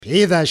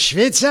Peter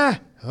Switzer?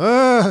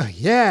 Oh,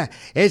 yeah,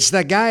 it's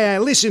the guy I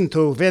listened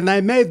to when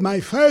I made my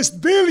first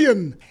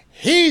billion.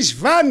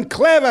 He's one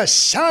clever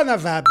son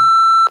of a...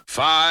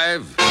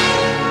 5,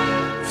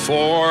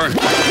 4...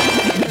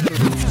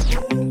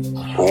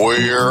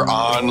 We're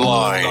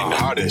online. The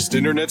hottest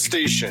internet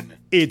station.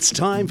 It's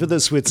time for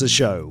the Switzer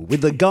Show with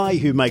the guy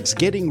who makes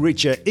getting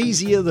richer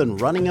easier than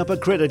running up a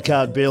credit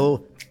card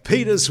bill,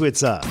 Peter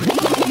Switzer.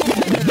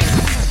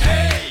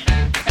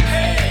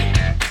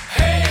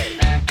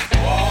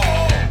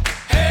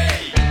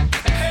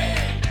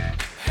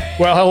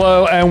 Well,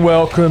 hello and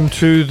welcome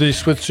to the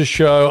Switzer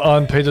Show.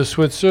 I'm Peter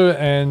Switzer,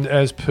 and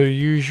as per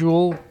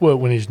usual, well,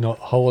 when he's not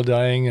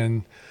holidaying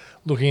and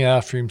looking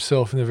after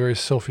himself in a very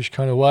selfish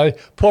kind of way,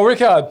 Paul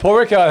Rickard. Paul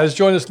Rickard has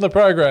joined us in the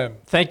program.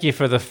 Thank you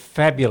for the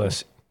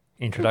fabulous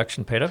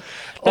introduction, Peter.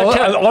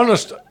 An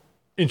honest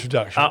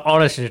introduction.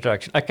 Honest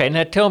introduction. Okay,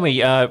 now tell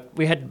me,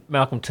 we had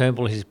Malcolm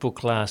Turnbull, his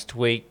book last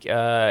week.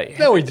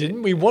 No, we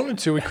didn't. We wanted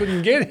to. We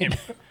couldn't get him.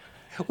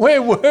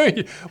 Where were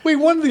you? We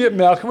wanted to get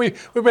Malcolm. We've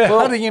been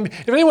hunting him.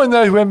 If anyone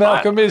knows where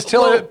Malcolm is,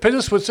 tell him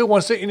Peter Switzer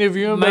wants to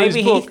interview him about his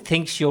book. Maybe he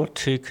thinks you're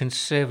too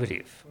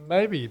conservative.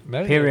 Maybe.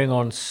 Appearing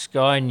on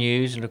Sky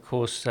News and, of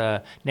course,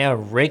 now a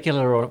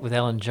regular with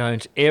Alan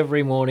Jones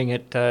every morning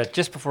at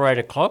just before 8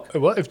 o'clock.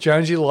 Well, if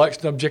Jonesy likes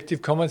an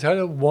objective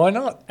commentator, why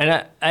not?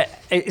 And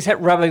is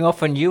that rubbing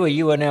off on you? Are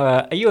you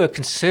a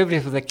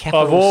conservative with a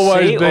capital I've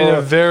always C been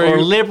or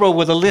a liberal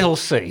with a little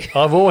c?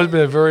 I've always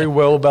been a very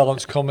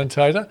well-balanced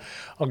commentator.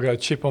 I'll go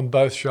chip on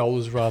both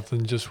shoulders rather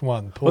than just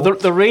one. Paul? Well,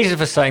 the reason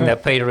for saying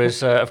that, Peter,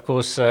 is, of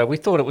course, we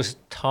thought it was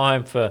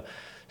time for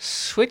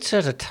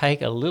Switzer to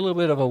take a little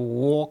bit of a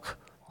walk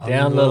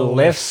down the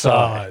left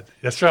side.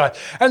 That's right.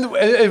 And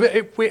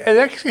it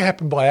actually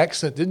happened by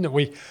accident, didn't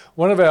it?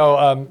 One of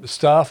our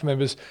staff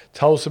members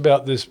told us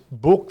about this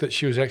book that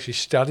she was actually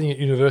studying at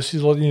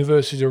universities. A lot of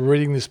universities are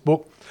reading this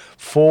book,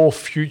 For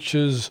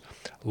Futures,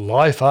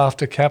 Life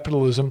After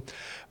Capitalism,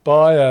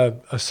 by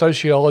a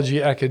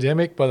sociology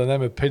academic by the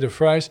name of Peter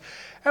Fraser.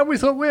 And we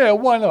thought, well,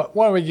 why not?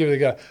 Why don't we give it a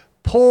go?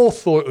 Paul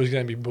thought it was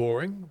going to be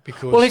boring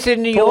because... Well, he's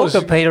in New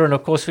Yorker, Peter, and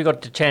of course we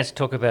got the chance to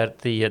talk about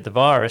the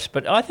virus,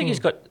 but I think he's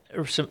got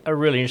a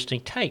really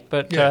interesting take.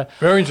 But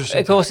very interesting.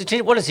 Of course,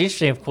 what is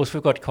interesting, of course,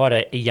 we've got quite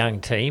a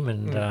young team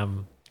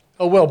and...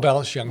 a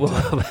well-balanced young team.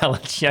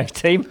 Well-balanced young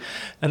team,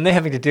 and they're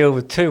having to deal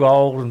with two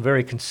old and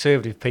very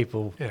conservative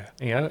people,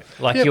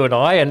 like you and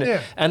I,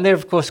 and they've,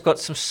 of course, got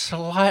some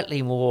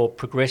slightly more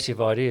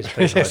progressive ideas.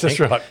 Peter, yes,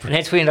 that's right. And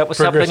hence we end up with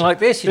something like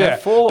this,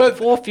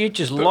 four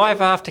futures,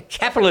 life after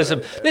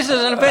capitalism. This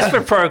is an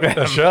investment program.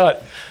 That's right.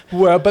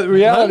 Well, but the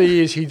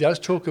reality is he does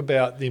talk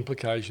about the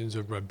implications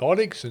of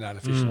robotics and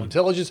artificial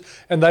intelligence,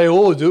 and they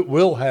all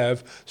will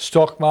have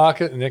stock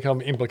market and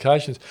economic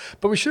implications.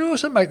 But we should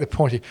also make the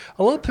point here,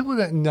 a lot of people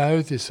don't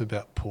know this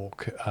about Paul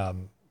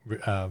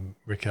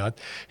Rickard.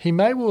 He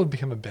may well have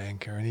become a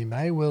banker and he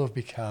may well have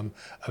become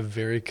a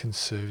very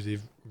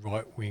conservative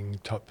right-wing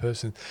type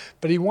person,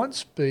 but he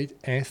once beat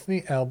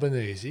Anthony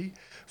Albanese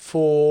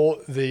for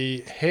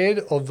the head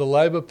of the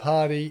Labor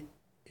Party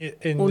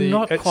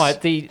not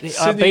quite.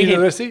 Sydney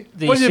University?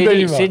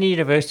 Sydney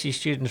University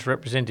Students'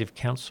 Representative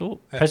Council,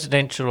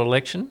 presidential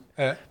election,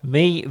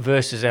 me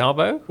versus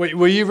Albo.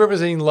 Were you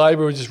representing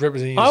Labor or just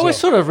representing yourself? I was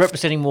sort of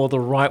representing more the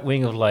right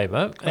wing of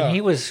Labor, and he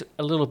was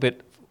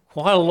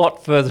quite a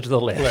lot further to the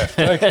left.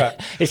 Okay.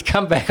 It's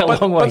come back a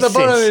long way since. But the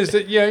bottom is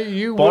that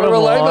you were a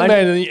Labor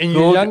man in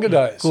your younger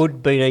days.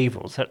 Good beat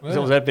evil. Was that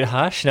a bit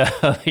harsh? No,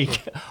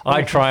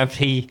 I triumphed.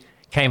 He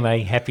came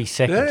a happy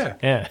second.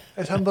 Yeah.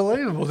 It's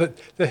unbelievable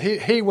that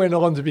he went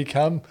on to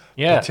become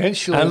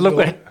potentially... And look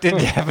what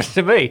didn't happen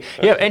to me.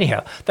 Yeah,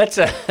 anyhow, that's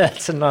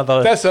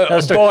another... By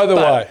the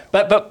way.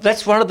 But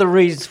that's one of the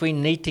reasons we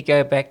need to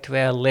go back to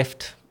our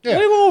left... Yeah,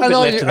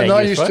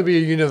 I used to be a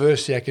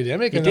university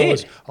academic, and I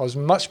was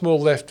much more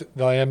left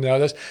than I am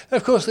nowadays. And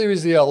of course, there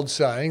is the old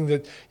saying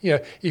that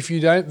if you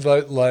don't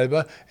vote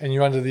Labor and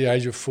you're under the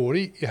age of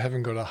 40, you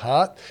haven't got a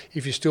heart.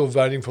 If you're still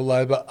voting for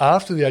Labor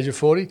after the age of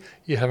 40,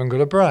 you haven't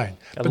got a brain.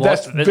 But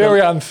that's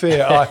very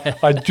unfair.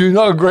 I do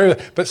not agree with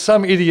that. But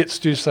some idiots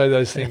do say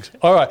those things.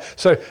 All right.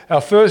 So our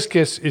first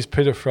guest is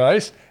Peter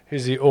Fraser,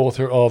 who's the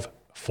author of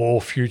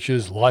For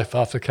Futures, Life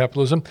After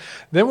Capitalism.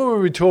 Then we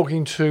will be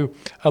talking to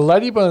a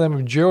lady by the name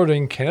of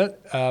Geraldine Kennett,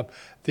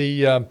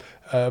 the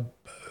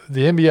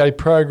MBA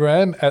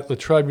program at La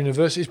Trobe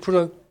University. Has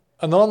put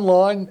an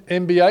online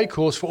MBA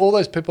course for all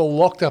those people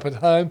locked up at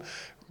home,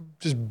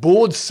 just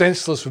bored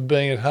senseless of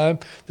being at home.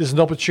 There's an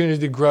opportunity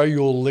to grow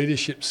your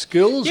leadership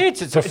skills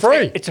for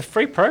free. It's a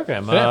free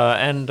program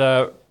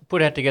and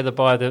put out together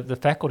by the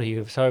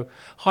faculty. So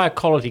higher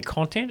quality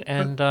content,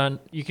 and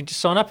you can just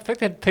sign up. In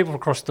fact, they had people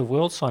across the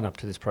world sign up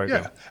to this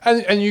program.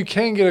 Yeah, and you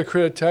can get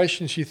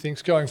accreditation, she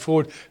thinks, going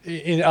forward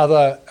in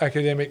other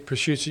academic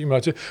pursuits that you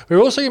might do.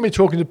 We're also going to be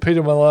talking to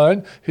Peter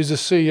Malone, who's the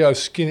CEO of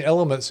Skin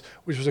Elements,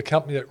 which was a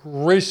company that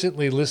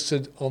recently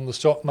listed on the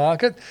stock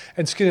market.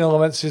 And Skin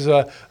Elements is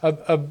a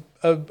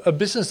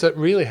business that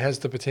really has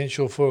the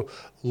potential for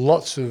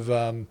lots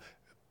of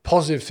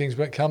positive things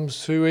when it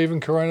comes to even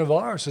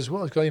coronavirus as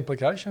well. It's got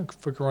implication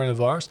for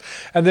coronavirus.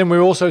 And then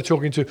we're also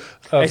talking to...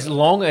 as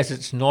long as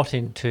it's not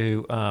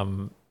into,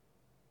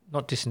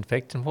 not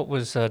disinfectant, what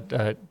was...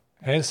 hand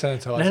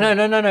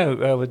sanitizer.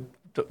 No. With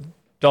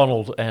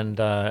Donald and...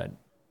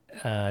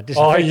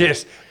 oh,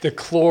 yes, the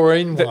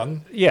chlorine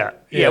one. Yeah.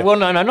 Well,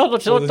 no, not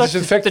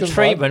the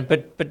treatment,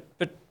 one.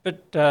 but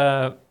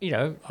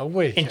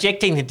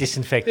injecting the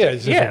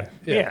disinfectant.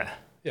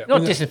 Yeah.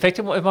 Not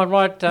disinfectant, am I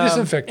right?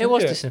 Disinfectant. It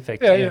was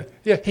disinfectant.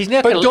 Yeah. He's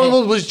now but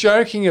Donald was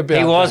joking about it.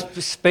 He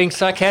was being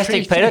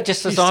sarcastic, Peter,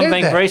 just as I'm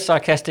being very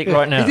sarcastic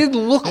right now. He didn't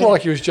look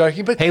like he was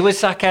joking, but... He was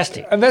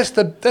sarcastic. And that's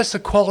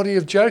the quality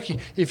of joking.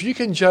 If you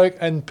can joke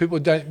and people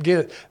don't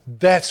get it,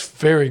 that's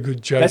very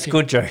good joking. That's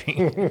good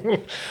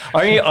joking.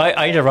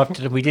 I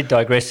interrupted and we did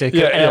digress.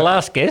 Our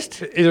last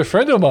guest is a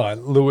friend of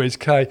mine, Louise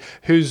Kay,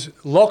 who's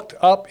locked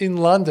up in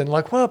London.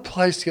 Like, what a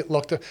place to get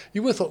locked up.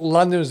 You would have thought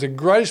London is the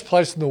greatest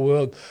place in the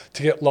world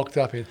to get locked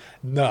up in.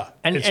 No,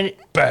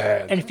 it's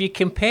bad. And if you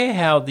compare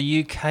how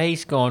the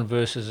UK's gone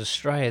versus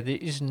Australia, there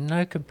is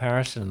no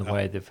comparison in the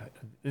way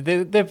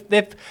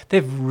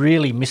they've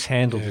really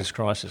mishandled this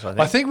crisis.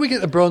 I think we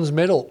get the bronze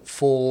medal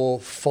for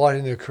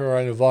fighting the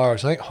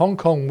coronavirus. I think Hong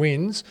Kong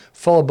wins,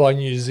 followed by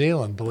New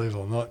Zealand, believe it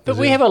or not. But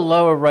we have a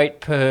lower rate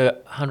per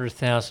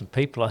 100,000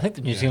 people. I think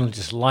the New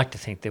Zealanders like to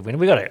think they're winning.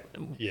 We got it.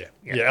 Yeah,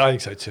 I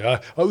think so too.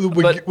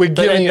 We're giving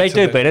they it to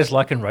do them. better, it's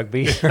like in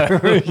rugby.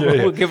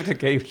 We'll give it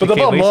to But the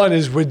bottom line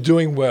is we're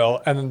doing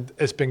well, and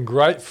it's been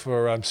great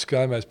for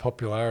ScoMo's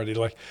popularity.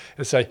 Like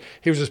I say,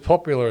 he was as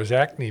popular as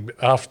Acne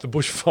after the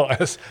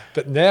bushfires,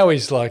 but now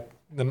he's like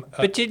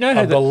but do you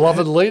know a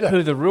beloved leader.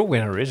 Who the real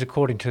winner is,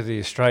 according to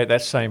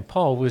that same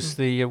poll, was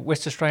the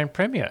West Australian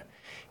Premier.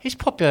 His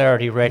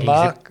popularity rating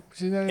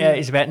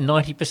is about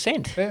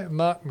 90%. Yeah,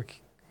 Mark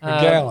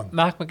McGowan.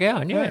 Mark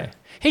McGowan, yeah.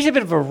 He's a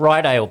bit of a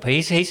right ALP.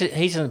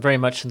 He's very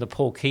much in the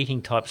Paul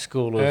Keating type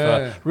school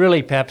of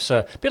really perhaps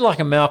a bit like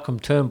a Malcolm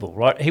Turnbull,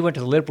 right? He went to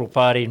the Liberal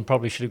Party and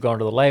probably should have gone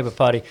to the Labor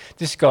Party.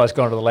 This guy's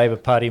gone to the Labor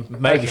Party,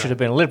 maybe should have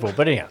been a Liberal.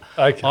 But anyhow,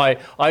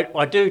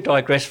 I do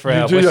digress for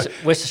our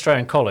West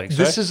Australian colleagues.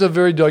 This is a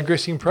very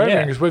digressing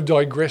program because we've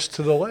digressed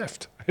to the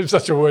left, if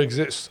such a word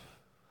exists.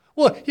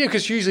 Well, yeah,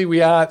 because usually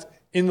we aren't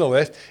in the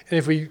left, and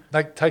if we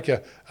take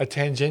a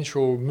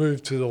tangential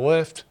move to the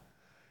left,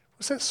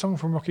 what's that song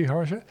from Rocky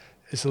Horror Show?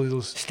 It's a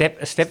little step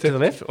to the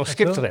left or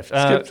skip to the left.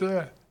 Skip to the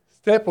left.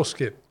 Step or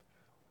skip.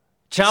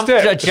 Jump to the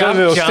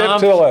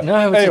left.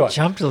 No, it's a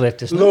jump to the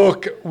left, isn't it?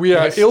 Look, we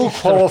are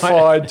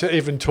ill-qualified to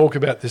even talk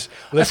about this.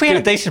 If we had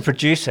a decent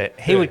producer,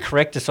 he would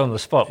correct us on the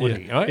spot,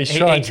 wouldn't he? Right?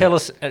 He'd tell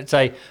us,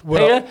 say,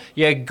 Peter,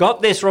 you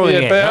got this wrong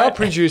again. But our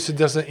producer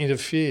doesn't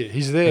interfere.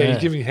 He's there. He's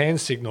giving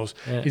hand signals.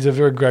 Yeah. He's a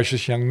very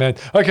gracious young man.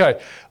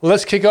 Okay,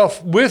 let's kick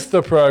off with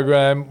the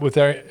program with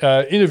our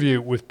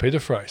interview with Peter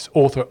Frace,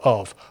 author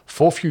of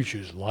For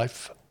Futures,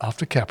 Life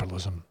After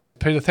Capitalism.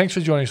 Peter, thanks for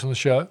joining us on the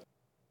show.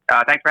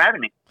 Thanks for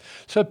having me.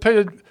 So,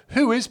 Peter,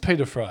 who is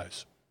Peter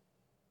Frace?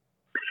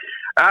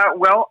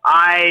 Well,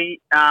 I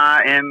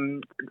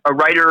am a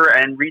writer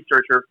and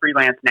researcher,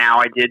 freelance now.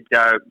 I did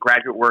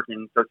graduate work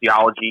in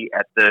sociology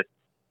at the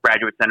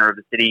Graduate Center of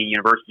the City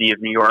University of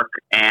New York,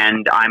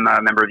 and I'm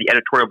a member of the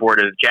editorial board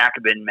of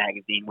Jacobin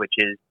magazine, which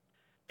is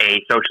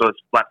a socialist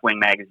left-wing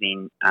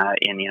magazine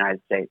in the United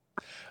States.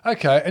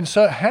 Okay, and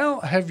so how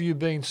have you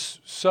been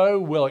so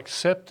well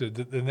accepted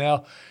that they're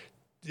now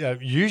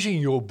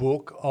using your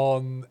book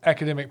on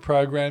academic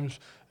programs,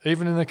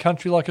 even in a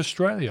country like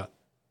Australia?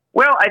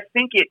 Well, I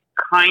think it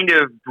kind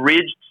of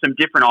bridged some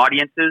different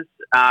audiences.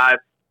 I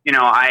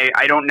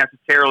don't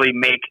necessarily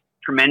make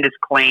tremendous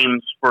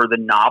claims for the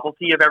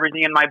novelty of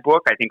everything in my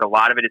book. I think a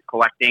lot of it is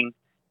collecting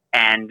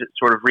and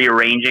sort of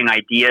rearranging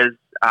ideas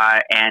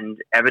and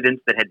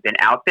evidence that had been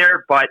out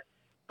there. But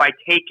by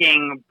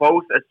taking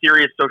both a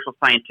serious social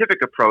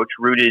scientific approach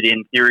rooted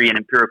in theory and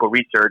empirical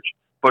research,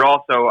 but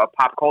also a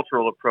pop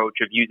cultural approach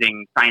of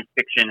using science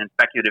fiction and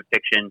speculative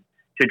fiction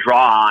to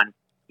draw on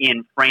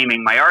in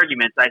framing my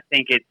arguments, I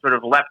think it sort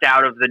of left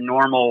out of the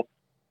normal,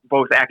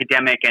 both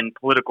academic and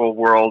political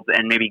world,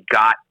 and maybe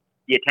got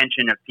the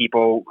attention of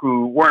people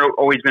who weren't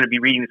always going to be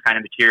reading this kind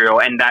of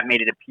material. And that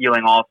made it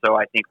appealing also,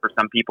 I think, for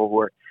some people who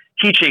are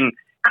teaching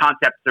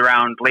concepts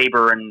around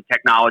labor and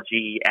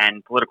technology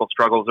and political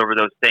struggles over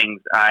those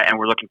things. And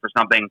we're looking for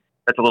something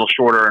that's a little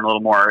shorter and a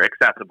little more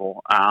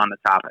accessible on the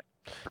topic.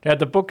 Now,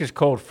 the book is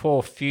called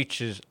For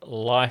Futures,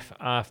 Life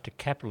After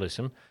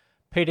Capitalism.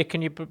 Peter,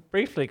 can you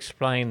briefly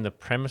explain the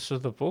premise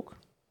of the book?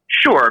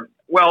 Sure.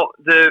 Well,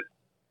 the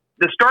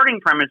starting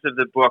premise of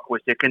the book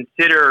was to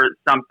consider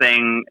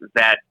something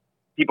that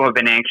people have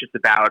been anxious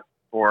about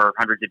for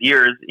hundreds of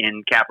years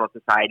in capitalist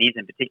societies,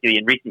 and particularly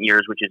in recent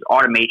years, which is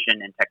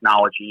automation and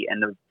technology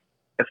and the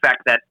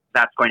effect that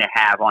that's going to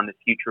have on the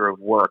future of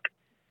work.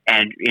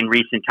 And in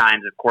recent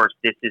times, of course,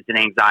 this is an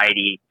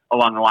anxiety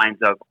along the lines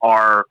of,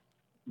 are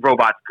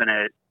robots going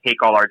to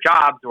take all our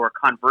jobs, or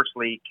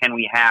conversely, can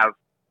we have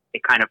a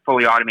kind of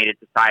fully automated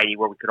society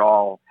where we could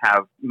all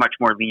have much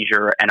more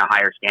leisure and a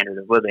higher standard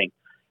of living?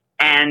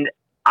 And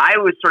I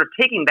was sort of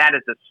taking that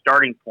as a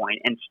starting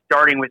point and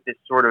starting with this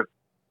sort of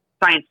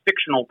science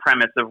fictional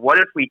premise of what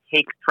if we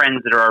take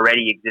trends that are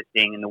already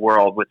existing in the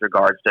world with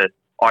regards to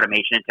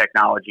automation and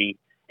technology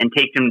and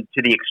take them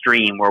to the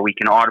extreme where we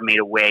can automate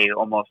away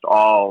almost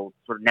all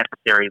sort of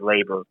necessary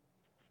labor.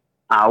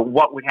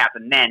 What would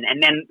happen then?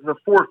 And then the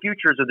four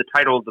futures of the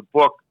title of the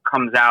book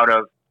comes out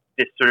of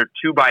this sort of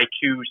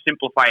 2x2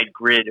 simplified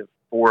grid of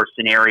four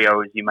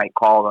scenarios, you might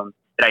call them,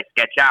 that I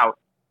sketch out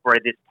for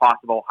this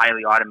possible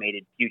highly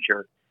automated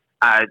future.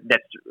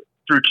 That's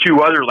through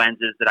two other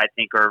lenses that I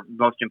think are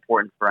most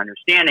important for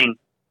understanding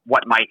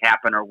what might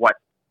happen or what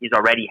is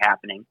already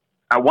happening.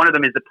 One of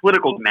them is the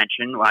political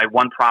dimension.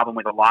 One problem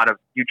with a lot of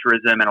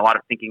futurism and a lot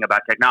of thinking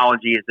about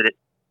technology is that it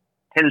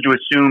tends to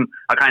assume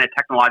a kind of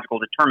technological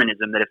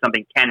determinism that if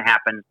something can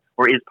happen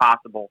or is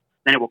possible,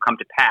 then it will come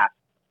to pass.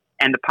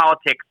 And the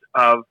politics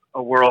of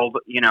a world,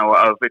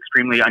 of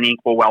extremely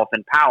unequal wealth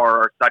and power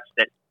are such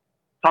that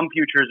some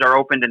futures are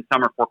opened and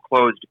some are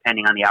foreclosed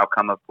depending on the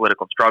outcome of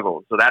political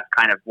struggles. So that's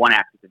kind of one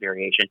axis of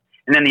variation.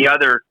 And then the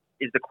other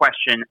is the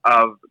question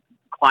of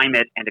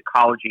climate and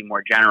ecology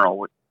more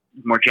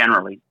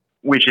generally,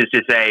 which is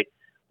to say,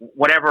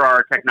 whatever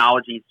our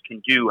technologies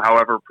can do,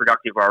 however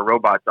productive our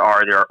robots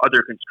are, there are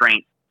other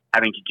constraints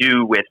having to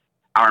do with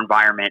our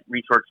environment,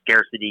 resource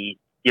scarcity,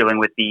 dealing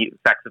with the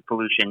effects of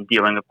pollution,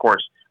 dealing, of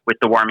course, with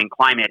the warming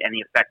climate and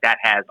the effect that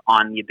has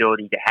on the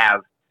ability to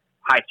have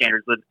high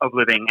standards of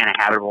living and a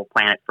habitable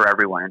planet for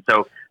everyone. And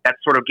so that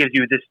sort of gives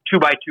you this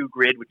 2x2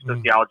 grid, which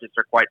sociologists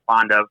are quite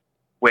fond of,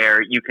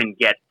 where you can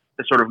get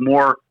the sort of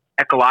more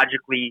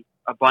ecologically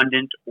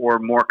abundant or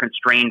more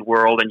constrained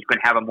world, and you can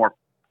have a more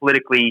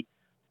politically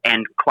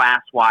and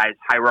class-wise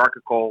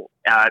hierarchical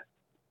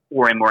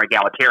or a more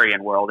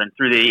egalitarian world. And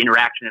through the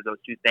interaction of those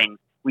two things,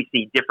 we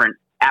see different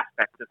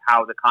aspects of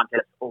how the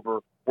contest over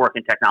work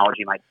and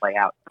technology might play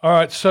out. All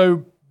right,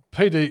 so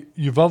Peter,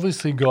 you've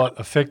obviously got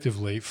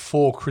effectively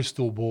 4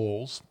 crystal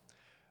balls.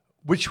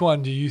 Which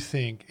one do you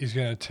think is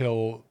going to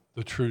tell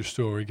the true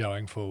story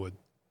going forward?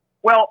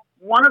 Well,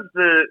 one of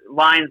the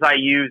lines I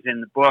use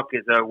in the book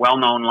is a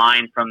well-known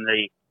line from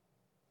the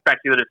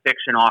speculative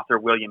fiction author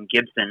William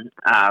Gibson,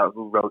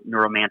 who wrote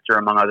Neuromancer,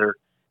 among other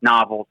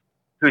novels,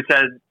 who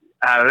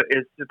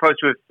is supposed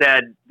to have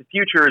said, the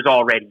future is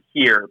already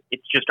here,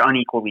 it's just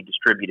unequally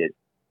distributed.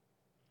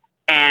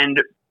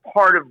 And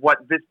part of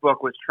what this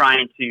book was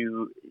trying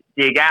to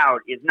dig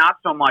out is not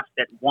so much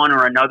that one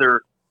or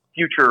another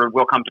future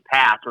will come to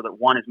pass or that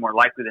one is more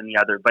likely than the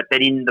other, but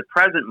that in the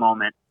present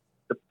moment,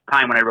 the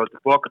time when I wrote the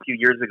book a few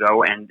years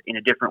ago, and in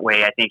a different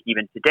way, I think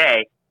even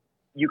today,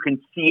 you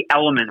can see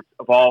elements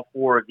of all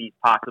 4 of these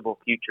possible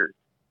futures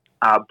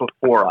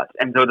before us.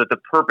 And so that the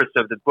purpose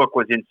of the book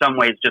was in some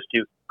ways just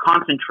to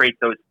concentrate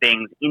those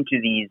things into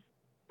these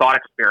thought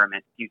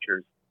experiment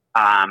futures.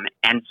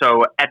 And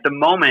so at the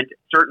moment,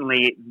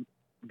 certainly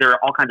there are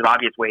all kinds of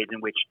obvious ways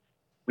in which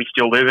we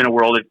still live in a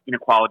world of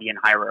inequality and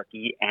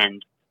hierarchy,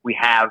 and we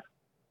have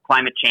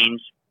climate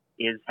change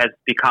has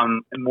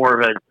become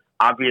more of an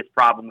obvious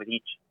problem with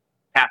each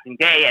passing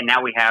day, and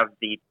now we have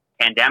the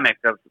pandemic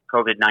of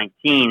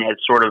COVID-19 as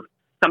sort of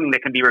something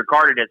that can be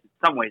regarded as in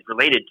some ways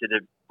related to the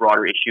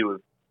broader issue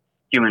of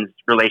humans'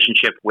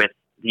 relationship with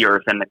the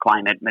earth and the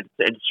climate.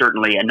 It's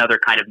certainly another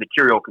kind of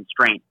material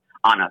constraint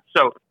on us.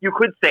 So you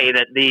could say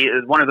that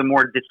one of the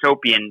more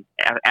dystopian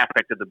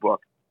aspects of the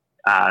book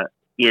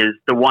is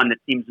the one that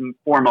seems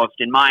foremost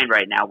in mind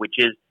right now, which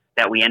is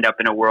that we end up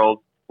in a world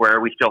where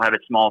we still have a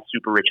small,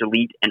 super rich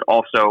elite and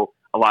also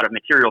a lot of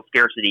material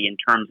scarcity in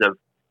terms of,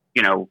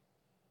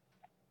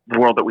 the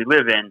world that we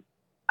live in.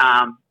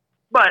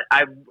 But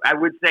I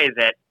would say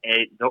that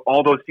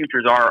all those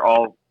futures are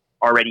all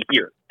already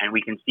here, and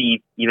we can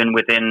see even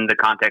within the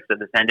context of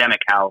the pandemic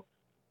how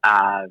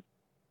that's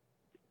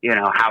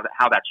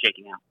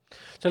shaking out.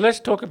 So let's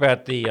talk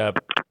about the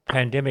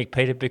pandemic,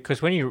 Peter,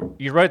 because when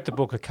you wrote the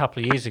book a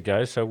couple of years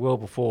ago, so well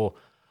before,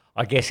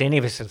 I guess, any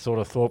of us had sort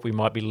of thought we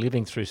might be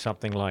living through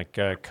something like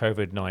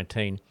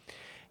COVID-19.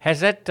 Has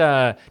that?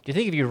 Do you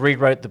think if you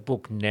rewrote the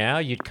book now,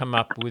 you'd come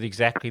up with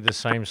exactly the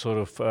same sort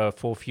of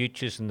 4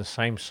 futures and the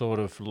same sort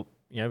of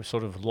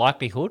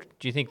likelihood?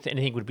 Do you think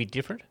anything would be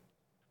different?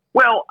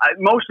 Well,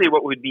 mostly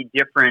what would be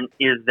different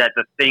is that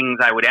the things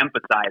I would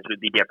emphasize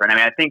would be different. I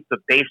mean, I think the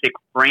basic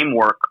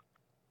framework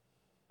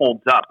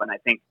holds up, and I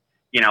think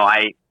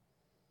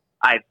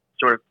I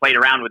sort of played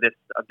around with this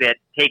a bit,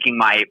 taking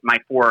my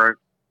 4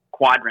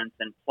 quadrants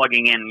and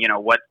plugging in,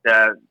 what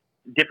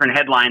different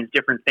headlines,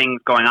 different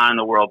things going on in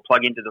the world,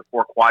 plug into the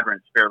 4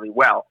 quadrants fairly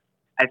well.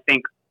 I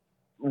think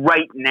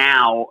right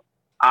now,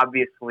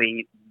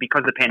 obviously,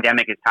 because the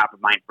pandemic is top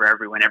of mind for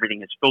everyone,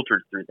 everything is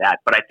filtered through that.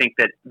 But I think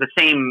that the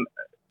same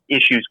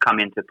issues come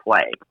into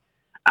play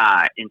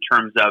in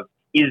terms of,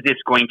 is this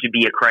going to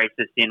be a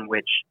crisis in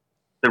which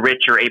the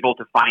rich are able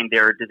to find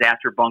their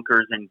disaster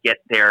bunkers and get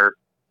their,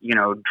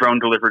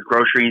 drone-delivered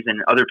groceries,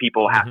 and other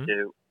people have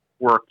to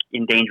work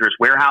in dangerous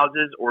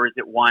warehouses? Or is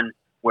it one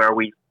where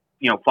we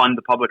fund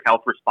the public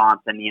health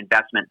response and the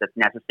investment that's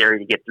necessary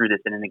to get through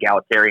this in an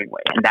egalitarian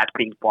way? And that's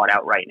being fought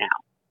out right now.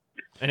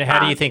 And how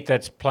do you think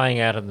that's playing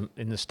out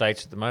in the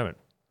States at the moment?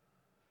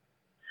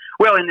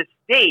 Well, in the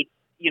States,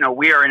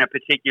 we are in a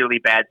particularly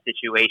bad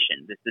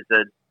situation. This is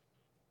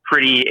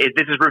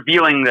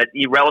revealing that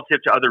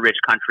relative to other rich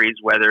countries,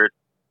 whether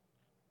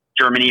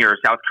Germany or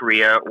South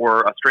Korea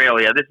or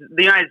Australia,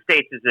 the United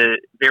States is a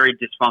very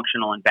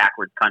dysfunctional and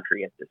backward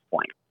country at this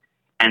point.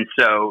 And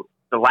so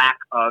the lack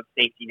of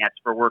safety nets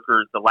for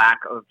workers, the lack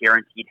of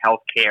guaranteed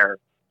health care,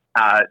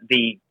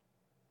 the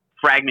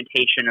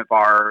fragmentation of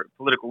our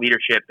political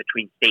leadership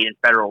between state and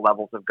federal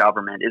levels of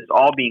government is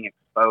all being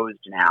exposed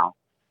now.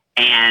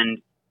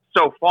 And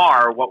so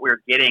far, what we're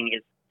getting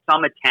is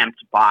some attempt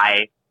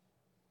by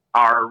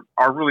our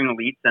ruling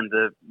elites and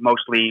the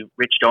mostly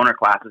rich donor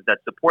classes that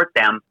support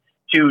them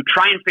to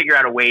try and figure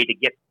out a way to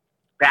get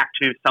back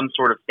to some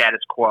sort of status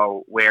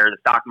quo where the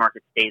stock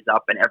market stays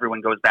up and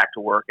everyone goes back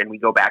to work and we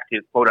go back to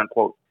quote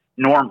unquote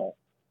normal.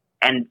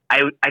 And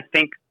I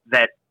think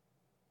that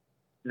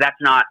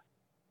that's not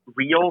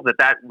real,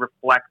 that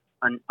reflects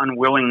an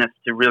unwillingness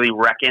to really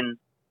reckon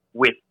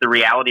with the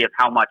reality of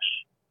how much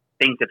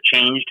things have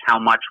changed, how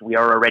much we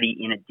are already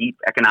in a deep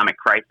economic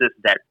crisis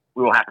that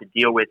we will have to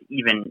deal with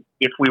even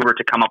if we were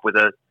to come up with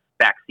a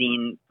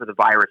vaccine for the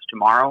virus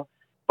tomorrow.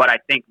 But I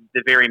think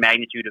the very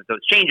magnitude of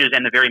those changes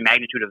and the very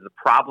magnitude of the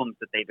problems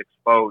that they've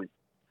exposed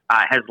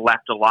has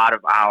left a lot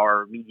of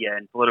our media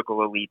and political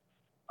elites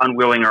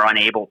unwilling or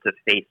unable to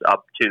face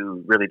up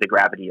to really the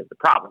gravity of the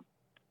problem.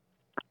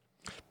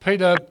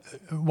 Peter,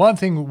 one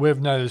thing we've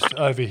noticed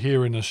over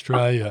here in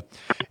Australia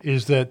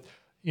is that,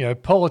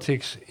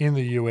 politics in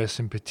the US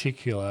in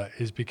particular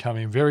is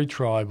becoming very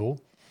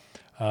tribal,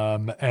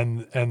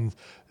 and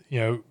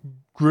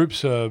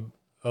groups are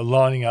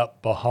lining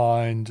up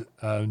behind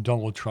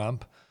Donald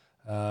Trump.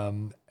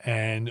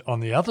 And on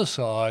the other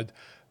side,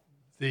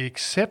 the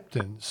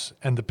acceptance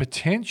and the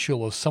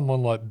potential of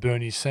someone like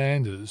Bernie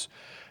Sanders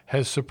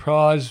has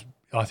surprised,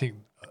 I think,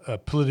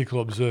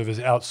 political observers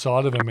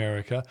outside of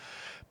America,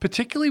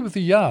 particularly with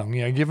the young,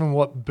 given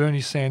what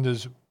Bernie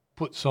Sanders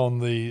puts on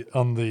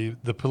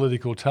the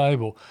political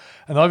table.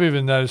 And I've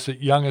even noticed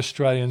that young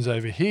Australians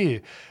over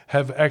here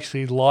have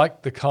actually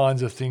liked the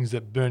kinds of things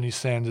that Bernie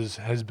Sanders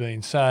has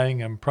been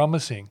saying and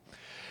promising.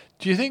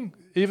 Do you think,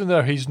 even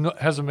though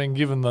hasn't been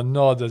given the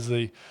nod as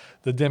the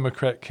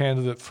Democrat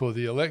candidate for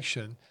the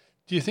election,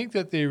 do you think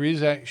that there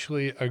is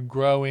actually a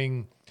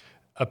growing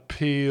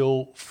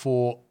appeal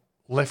for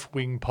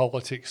left-wing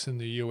politics in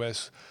the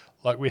US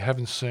like we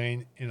haven't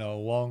seen in a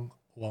long,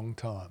 long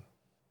time?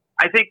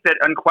 I think that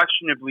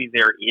unquestionably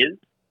there is.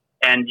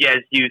 And as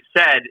you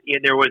said,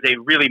 there was a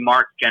really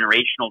marked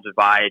generational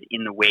divide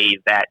in the way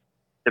that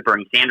the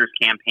Bernie Sanders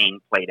campaign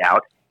played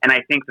out. And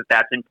I think that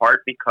that's in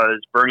part because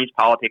Bernie's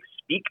politics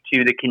speak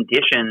to the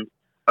conditions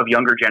of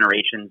younger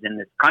generations in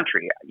this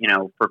country.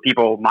 For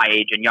people my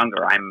age and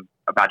younger, I'm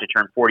about to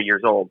turn 40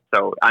 years old,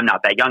 so I'm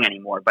not that young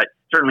anymore. But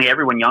certainly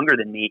everyone younger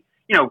than me,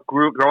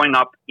 growing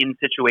up in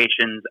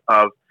situations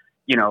of,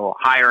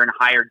 higher and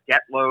higher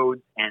debt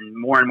loads and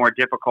more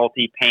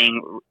difficulty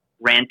paying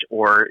rent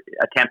or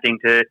attempting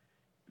to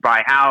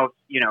buy a house,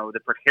 the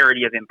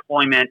precarity of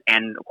employment,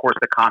 and of course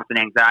the constant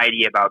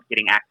anxiety about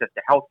getting access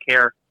to health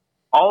care.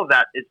 All of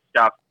that is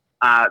stuff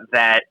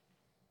that,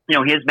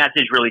 his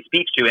message really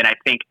speaks to. And I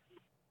think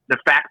the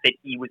fact that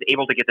he was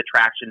able to get the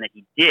traction that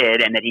he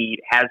did and that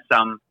he has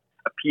some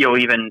appeal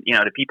even,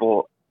 to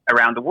people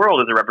around the world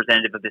as a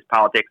representative of this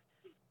politics,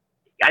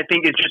 I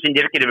think is just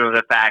indicative of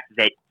the fact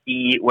that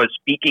he was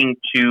speaking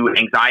to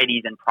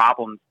anxieties and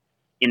problems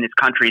in this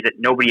country that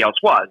nobody else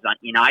was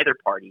in either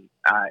party,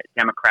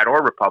 Democrat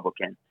or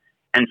Republican.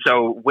 And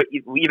so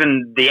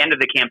even the end of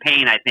the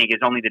campaign, I think, is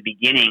only the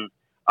beginning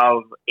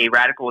of a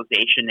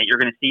radicalization that you're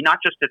going to see not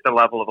just at the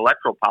level of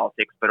electoral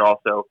politics, but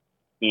also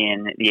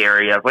in the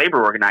area of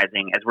labor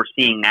organizing. As we're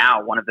seeing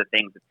now, one of the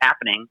things that's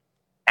happening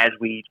as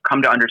we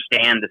come to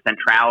understand the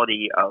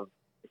centrality of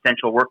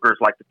essential workers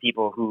like the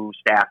people who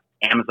staff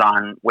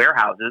Amazon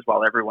warehouses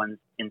while everyone's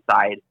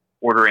inside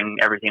ordering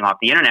everything off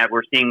the internet,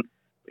 we're seeing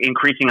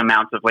increasing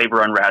amounts of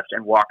labor unrest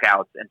and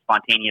walkouts and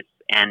spontaneous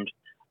and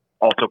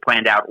also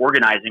planned out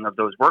organizing of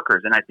those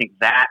workers. And I think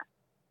that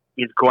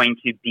is going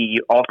to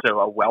be also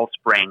a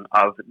wellspring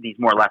of these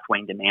more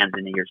left-wing demands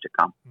in the years to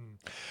come.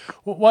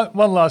 Well,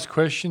 one last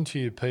question to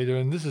you, Peter,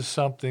 and this is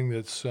something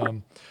that's,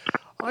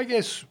 I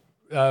guess,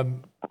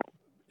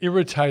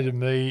 irritated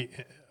me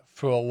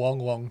for a long,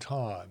 long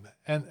time,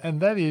 and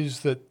that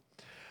is that,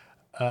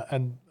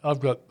 and I've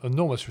got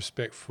enormous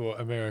respect for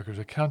America as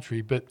a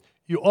country, but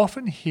you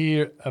often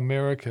hear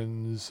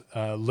Americans,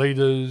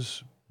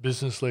 leaders,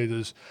 business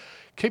leaders,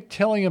 keep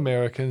telling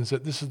Americans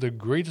that this is the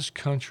greatest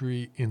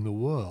country in the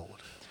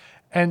world.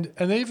 And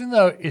even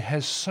though it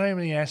has so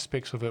many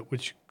aspects of it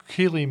which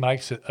clearly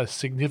makes it a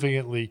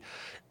significantly,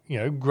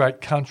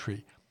 great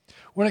country,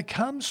 when it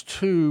comes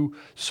to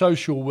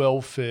social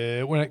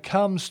welfare, when it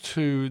comes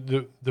to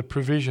the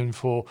provision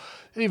for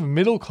even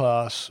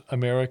middle-class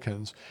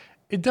Americans,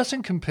 it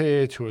doesn't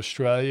compare to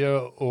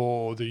Australia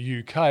or the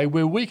UK,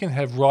 where we can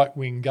have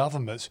right-wing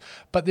governments,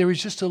 but there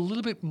is just a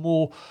little bit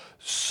more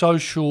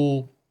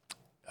social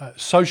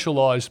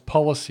socialised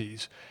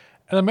policies.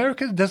 And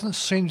America doesn't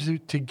seem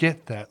to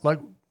get that. Like,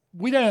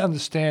 we don't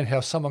understand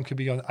how someone could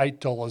be on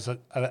 $8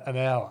 an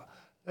hour.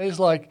 There's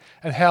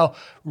and how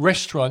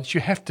restaurants,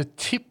 you have to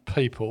tip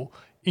people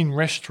in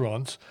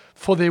restaurants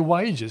for their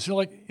wages.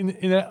 Like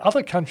in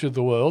other countries of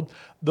the world,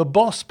 the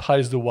boss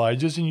pays the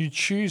wages and you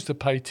choose to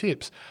pay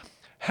tips.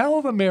 How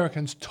have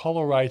Americans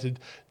tolerated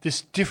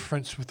this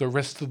difference with the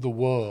rest of the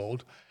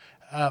world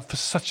for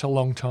such a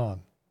long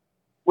time?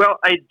 Well,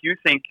 I do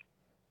think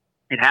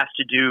it has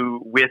to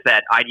do with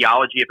that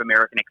ideology of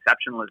American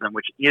exceptionalism,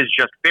 which is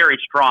just very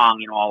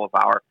strong in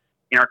our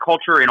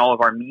culture, in all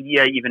of our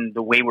media, even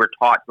the way we're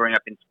taught growing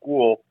up in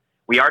school.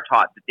 We are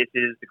taught that this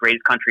is the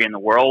greatest country in the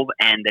world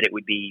and that it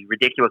would be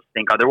ridiculous to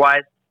think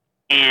otherwise.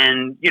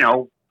 And,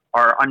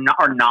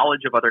 our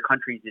knowledge of other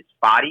countries is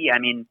spotty. I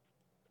mean,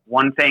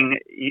 one thing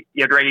you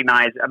have to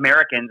recognize,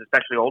 Americans,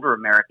 especially older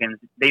Americans,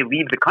 they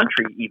leave the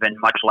country even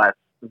much less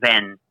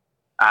than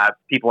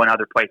people in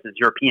other places,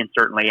 Europeans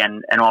certainly,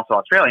 and also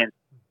Australians.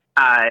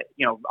 A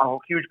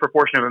huge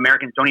proportion of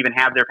Americans don't even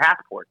have their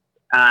passports.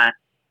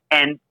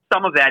 And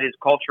some of that is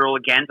cultural,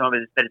 again. Some of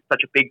it is that it's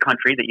such a big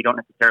country that you don't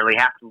necessarily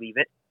have to leave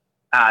it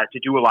to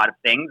do a lot of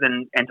things.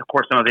 And of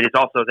course, some of it is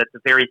also that the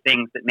very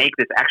things that make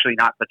this actually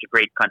not such a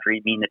great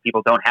country mean that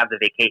people don't have the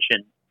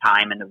vacation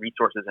time and the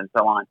resources and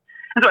so on.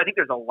 And so I think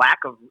there's a lack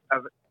of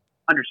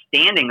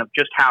understanding of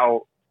just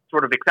how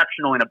sort of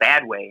exceptional in a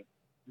bad way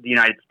the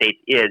United States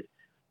is.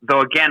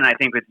 Though, again, I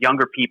think with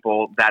younger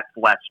people, that's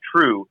less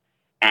true.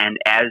 And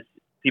as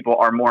people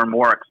are more and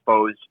more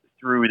exposed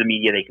through the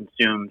media they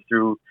consume,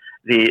 through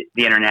the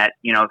internet,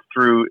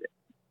 through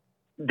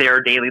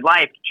their daily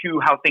life to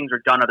how things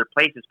are done other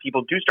places,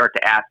 people do start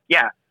to ask,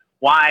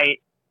 why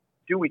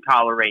do we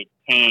tolerate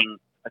paying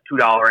a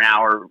 $2 an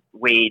hour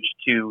wage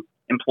to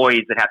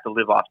employees that have to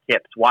live off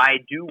tips? Why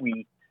do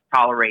we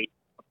tolerate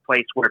a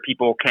place where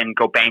people can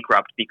go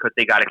bankrupt because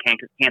they got a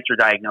cancer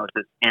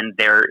diagnosis and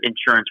their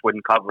insurance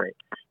wouldn't cover it?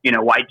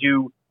 Why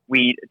do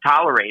we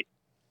tolerate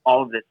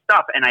all of this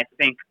stuff? And I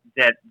think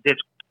that this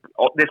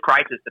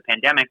crisis, the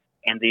pandemic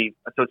and the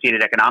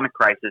associated economic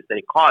crisis that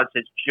it caused,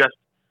 has just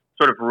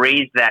sort of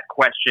raised that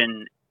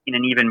question in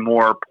an even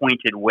more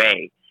pointed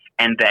way,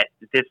 and that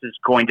this is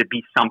going to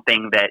be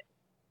something that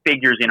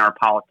figures in our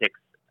politics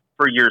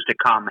for years to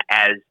come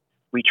as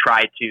we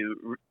try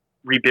to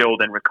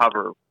rebuild and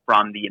recover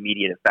from the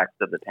immediate effects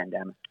of the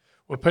pandemic.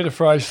 Well, Peter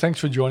Frase, thanks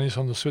for joining us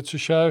on the Switzer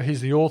Show.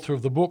 He's the author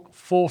of the book,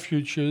 4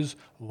 Futures,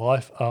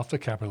 Life After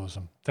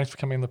Capitalism. Thanks for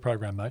coming on the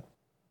program, mate.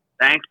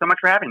 Thanks so much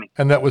for having me.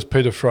 And that was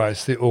Peter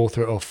Frase, the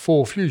author of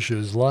 4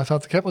 Futures, Life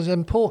After Capitalism.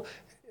 And Paul,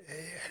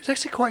 it was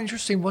actually quite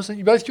interesting, wasn't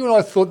it? Both you and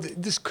I thought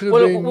that this could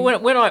have been...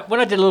 When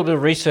I did a little bit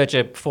of research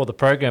before the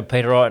program,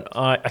 Peter,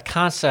 I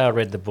can't say I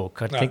read the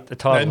book. I think the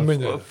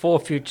title of 4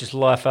 Futures,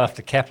 Life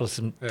After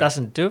Capitalism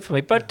doesn't do it for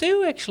me. But I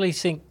do actually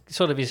think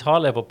sort of his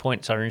high-level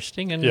points are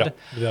interesting. And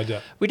without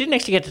doubt. We didn't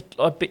actually get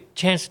a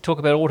chance to talk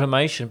about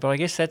automation, but I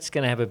guess that's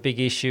going to have a big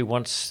issue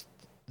once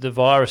the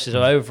virus is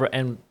over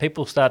and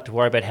people start to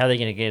worry about how they're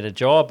going to get a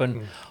job.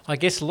 And I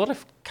guess a lot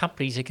of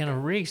companies are going to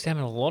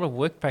re-examine a lot of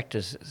work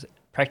practice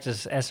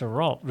as a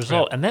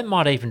result, and that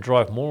might even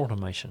drive more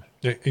automation.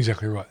 Yeah,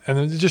 exactly right. And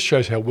it just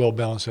shows how well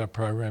balanced our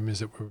program is,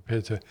 that we're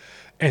prepared to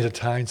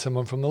entertain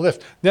someone from the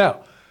left.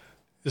 Now,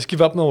 let's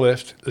give up on the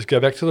left. Let's go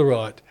back to the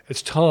right.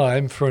 It's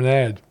time for an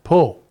ad.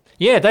 Paul.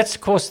 Yeah, that's,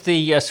 of course,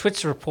 the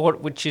Switzer Report,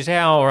 which is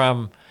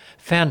our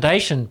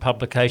foundation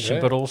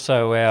publication, but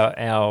also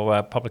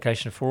our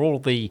publication for all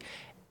the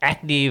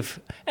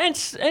active and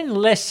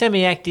less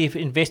semi-active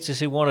investors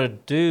who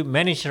want to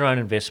manage their own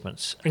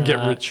investments and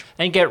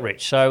get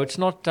rich. So it's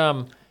not,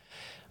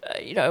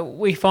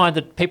 we find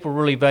that people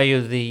really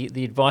value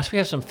the advice. We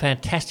have some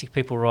fantastic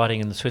people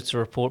writing in the Switzer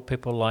Report.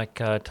 People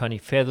like Tony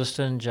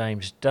Featherston,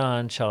 James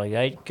Dunn, Charlie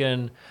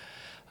Aitken,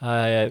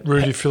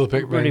 Rudy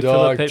Philippek Van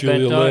Dyke,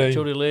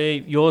 Julia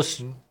Lee,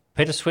 yours.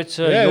 Peter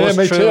Switzer, yours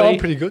me truly. Too. I'm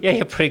pretty good. Yeah,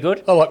 you're pretty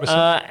good. I like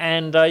myself.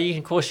 And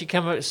you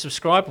can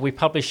subscribe. We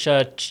publish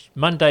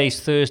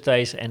Mondays,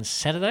 Thursdays, and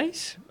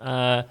Saturdays,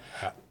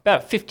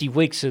 about 50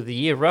 weeks of the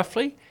year,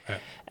 roughly. Yeah.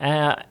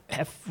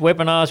 Have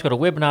webinars. We've got a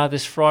webinar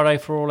this Friday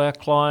for all our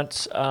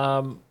clients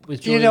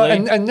with Julia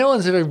Lee. And no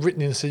one's ever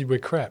written in and said we're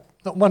crap.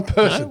 Not one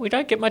person. No, we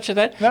don't get much of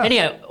that. No.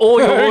 Anyhow, all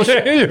yours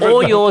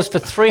for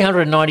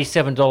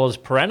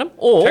 $397 per annum.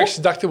 Or tax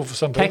deductible for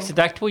some people. Tax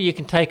deductible. You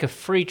can take a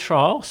free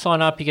trial.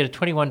 Sign up. You get a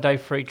 21-day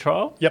free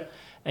trial. Yep.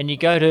 And you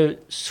go to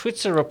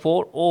Switzer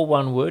Report, all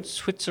one word,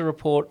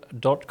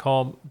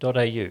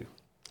 switzerreport.com.au.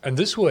 And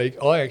this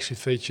week, I actually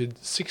featured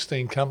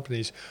 16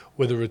 companies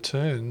where the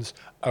returns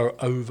are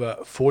over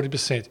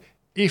 40%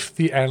 if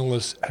the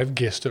analysts have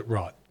guessed it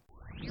right.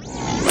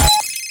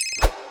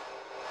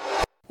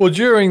 Well,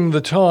 during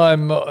the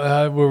time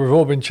where we've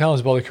all been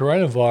challenged by the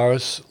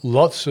coronavirus,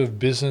 lots of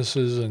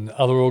businesses and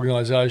other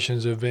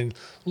organisations have been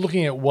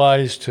looking at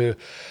ways to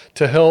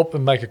help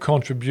and make a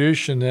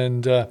contribution.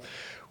 And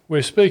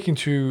We're speaking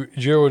to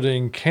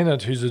Geraldine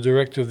Kennett, who's the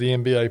director of the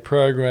MBA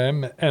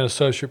program and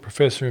associate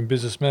professor in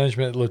business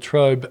management at La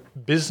Trobe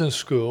Business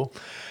School.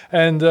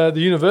 And the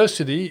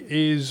university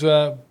is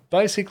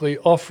basically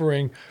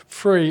offering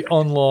free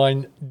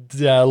online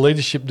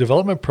leadership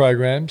development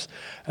programs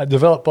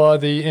developed by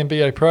the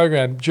MBA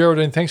program.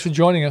 Geraldine, thanks for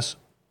joining us.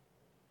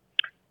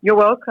 You're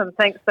welcome.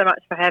 Thanks so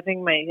much for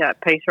having me,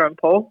 Peter and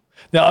Paul.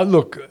 Now,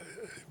 look,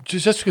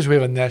 just because we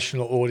have a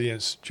national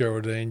audience,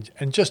 Geraldine,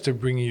 and just to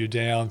bring you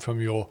down from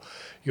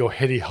your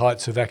heady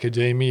heights of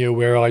academia,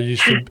 where I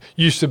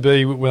used to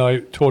be when I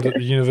taught at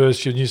the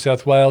University of New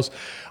South Wales,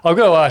 I've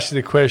got to ask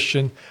you the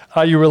question: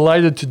 are you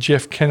related to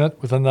Jeff Kennett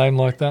with a name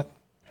like that?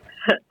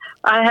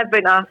 I have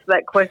been asked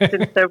that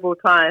question several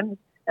times,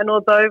 and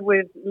although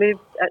we've lived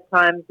at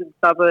times in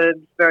suburbs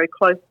very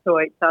close to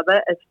each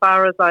other, as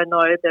far as I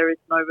know, there is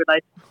no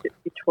relationship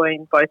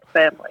between both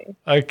families.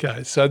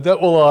 Okay, so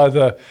that will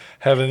either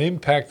have an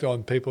impact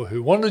on people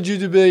who wanted you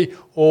to be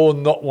or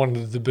not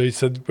wanted to be.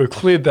 So we've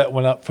cleared that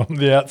one up from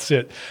the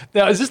outset.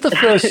 Now, is this the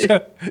first?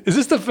 Is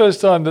this the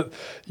first time that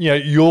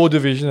your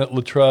division at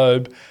La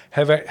Trobe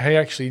have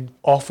actually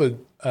offered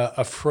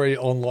a free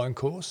online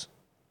course?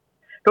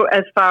 So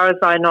as far as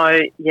I know,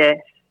 yes.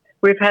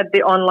 We've had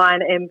the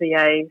online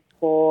MBA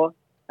for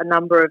a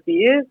number of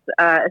years.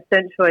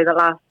 Essentially, the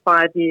last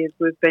 5 years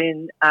we've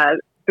been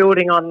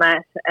building on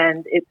that,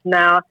 and it's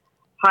now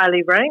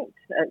highly ranked.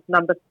 It's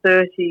number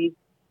 30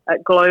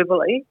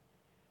 globally,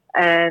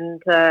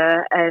 and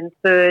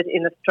third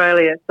in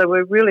Australia. So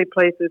we're really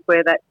pleased with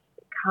where that's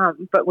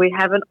come. But we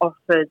haven't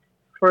offered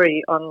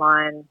free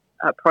online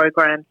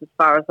programs, as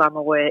far as I'm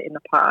aware, in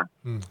the past.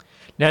 Mm.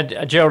 Now,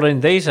 Geraldine,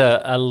 these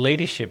are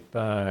leadership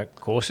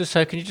courses.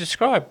 So, can you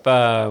describe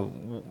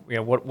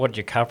what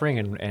you're covering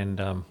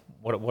and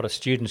what a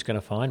student's going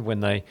to find when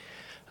they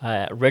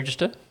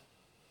register?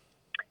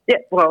 Yeah,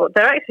 well,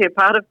 they're actually a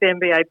part of the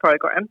MBA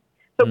program.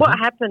 So what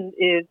happened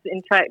is,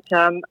 in fact,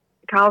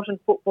 Carlton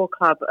Football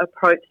Club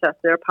approached us.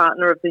 They're a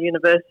partner of the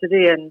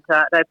university, and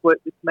they've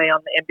worked with me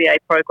on the MBA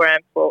program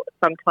for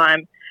some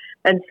time,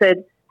 and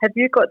said, have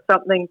you got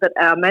something that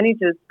our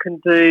managers can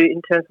do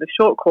in terms of a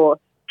short course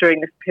during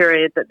this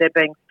period that they're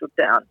being stood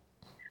down?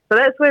 So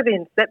that's where the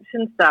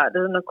inception started.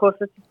 And of course,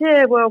 I said,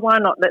 yeah, well, why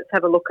not? Let's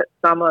have a look at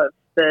some of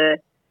the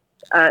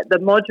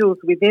modules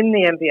within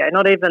the MBA,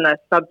 not even a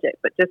subject,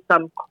 but just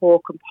some core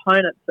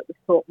components that we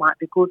thought might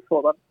be good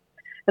for them.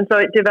 And so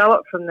it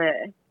developed from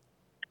there.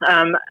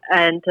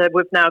 And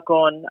we've now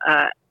gone,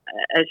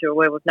 as you're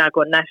aware, we've now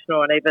gone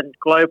national and even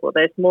global.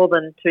 There's more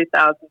than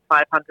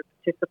 2,500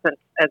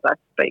 participants as I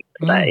speak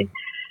today.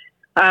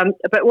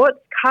 But what's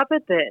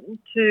covered then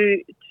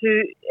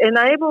to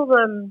enable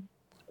them,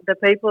 the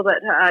people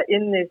that are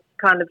in this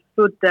kind of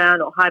stood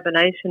down or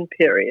hibernation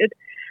period,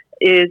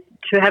 is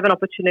to have an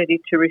opportunity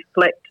to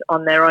reflect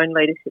on their own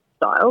leadership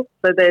style.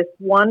 So there's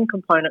one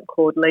component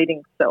called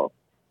Leading Self.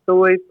 So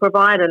we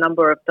provide a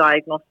number of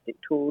diagnostic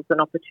tools and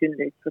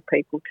opportunities for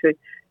people to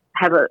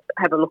have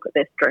a look at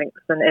their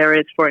strengths and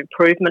areas for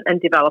improvement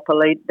and develop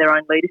their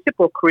own leadership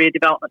or career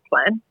development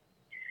plan.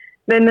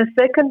 Then the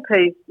second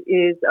piece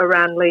is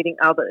around leading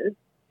others.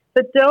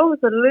 That delves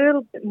a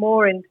little bit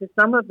more into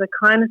some of the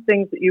kind of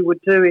things that you would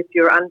do if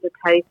you're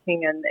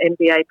undertaking an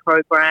MBA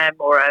program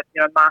or a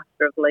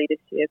Master of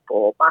Leadership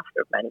or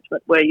Master of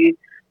Management, where you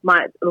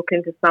might look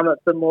into some of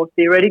the more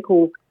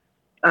theoretical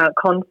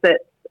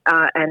concepts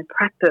and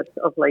practice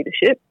of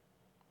leadership.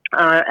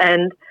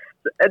 And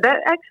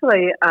that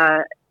actually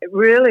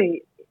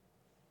really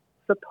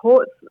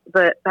supports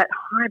that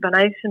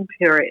hibernation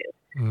period.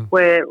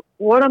 Where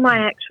what am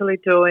I actually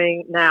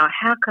doing now?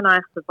 How can I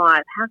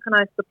survive? How can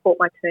I support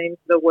my teams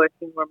that are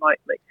working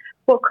remotely?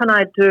 What can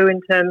I do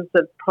in terms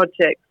of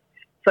projects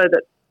so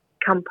that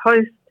come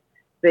post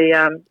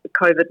the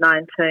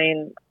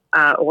COVID-19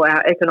 or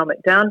our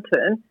economic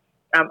downturn,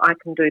 I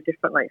can do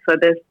differently? So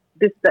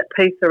there's that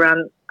piece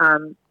around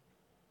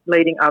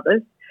leading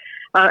others.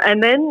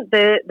 And then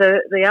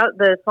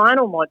the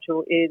final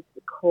module is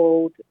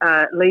called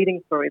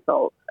Leading for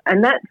Results.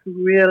 And that's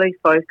really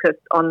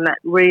focused on that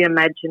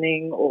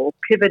reimagining or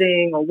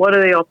pivoting, or what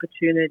are the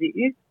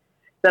opportunities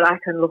that I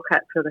can look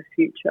at for the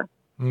future.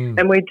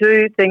 And we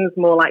do things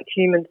more like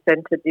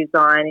human-centered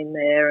design in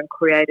there and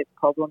creative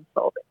problem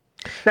solving.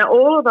 Now,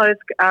 all of those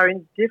are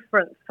in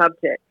different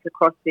subjects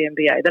across the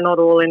MBA. They're not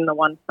all in the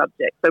one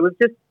subject. So we've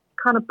just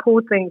kind of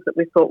pulled things that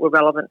we thought were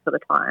relevant for the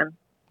time.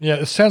 Yeah,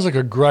 it sounds like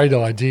a great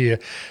idea.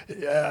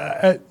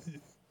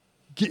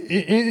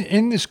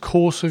 In this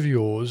course of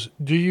yours,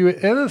 do you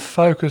ever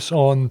focus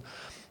on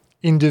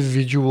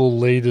individual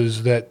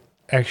leaders that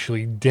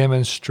actually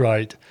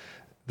demonstrate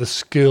the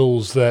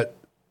skills that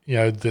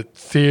that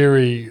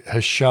theory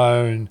has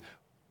shown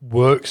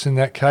works in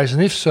that case?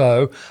 And if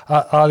so,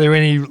 are there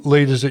any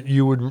leaders that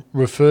you would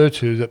refer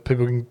to that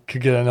people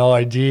can get an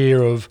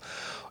idea of,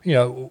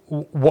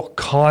 what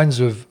kinds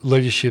of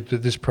leadership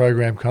that this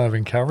program kind of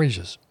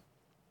encourages?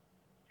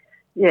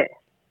 Yes.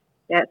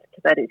 The answer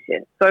to that is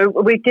yes. So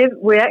we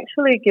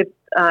actually give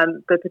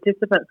the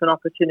participants an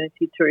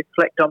opportunity to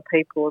reflect on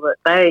people that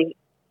they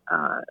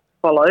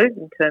follow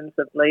in terms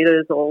of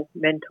leaders or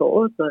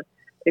mentors, or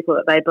people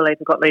that they believe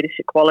have got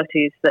leadership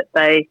qualities that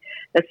they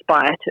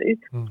aspire to.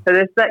 So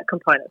there's that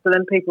component. So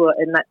then people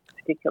in that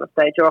particular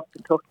stage are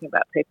often talking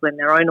about people in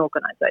their own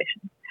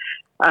organisation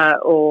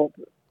or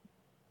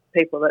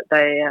people that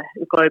they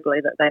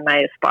globally that they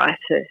may aspire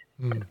to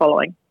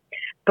following.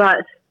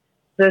 But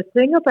the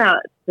thing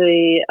about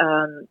the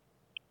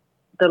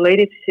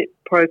leadership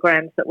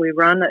programs that we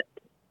run at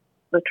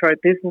La Trobe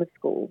Business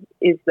School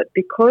is that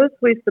because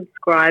we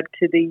subscribe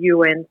to the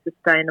UN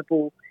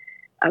Sustainable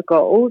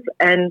Goals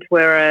and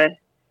we're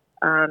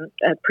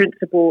a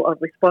principle of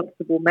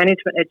responsible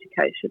management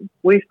education,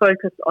 we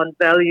focus on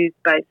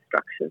values-based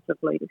structures of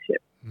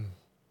leadership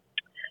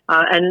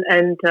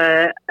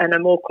and a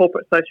more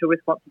corporate social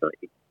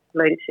responsibility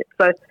leadership.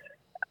 So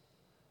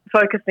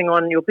focusing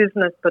on your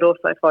business, but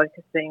also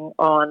focusing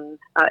on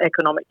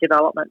economic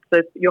development.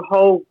 So your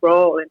whole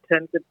role in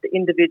terms of the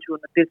individual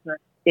and the business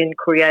in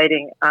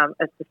creating a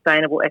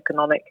sustainable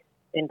economic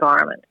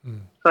environment.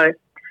 So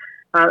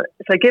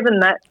given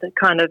that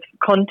kind of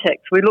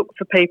context, we look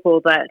for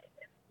people that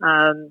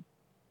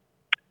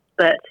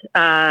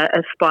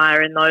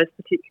aspire in those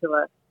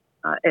particular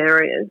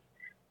areas.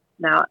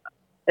 Now,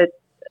 it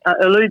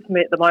eludes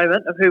me at the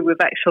moment of who we've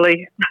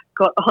actually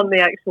got on the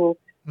actual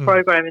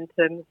program in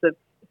terms of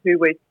who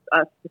we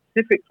are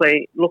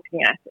specifically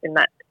looking at in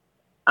that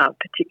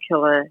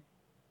particular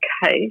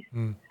case.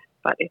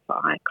 But if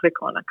I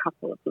click on a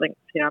couple of links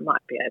here, I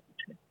might be able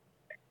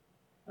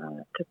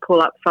to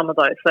pull up some of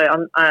those.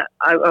 So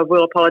I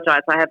will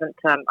apologise. I haven't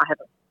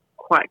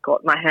quite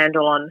got my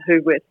handle on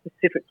who we're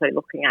specifically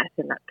looking at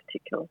in that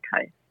particular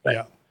case.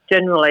 But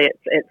generally,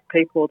 it's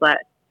people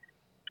that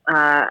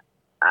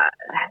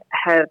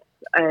have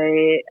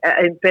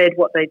embed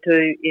what they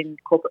do in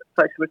corporate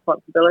social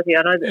responsibility.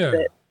 I know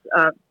that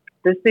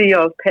the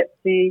CEO of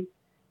Pepsi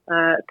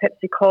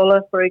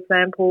Cola, for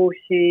example,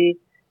 she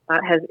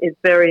is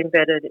very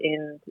embedded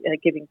in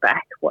giving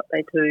back what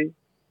they do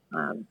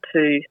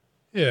to.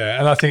 Yeah,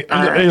 and I think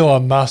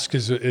Elon Musk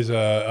is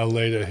a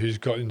leader who's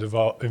got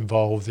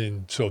involved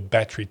in sort of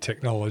battery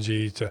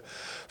technology to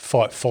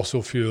fight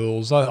fossil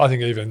fuels. I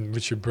think even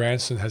Richard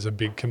Branson has a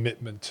big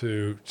commitment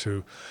to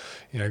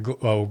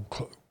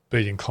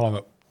beating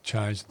climate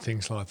change and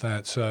things like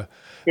that. So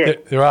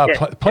there are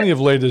plenty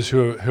of leaders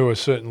who are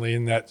certainly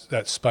in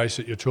that space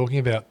that you're talking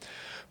about.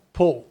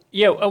 Paul?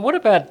 Yeah, what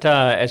about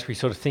as we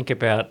sort of think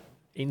about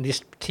in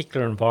this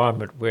particular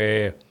environment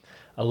where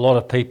a lot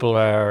of people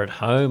are at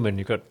home and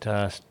you've got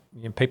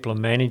people are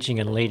managing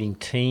and leading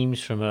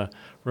teams from a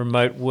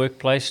remote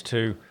workplace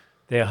to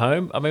their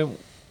home. I mean,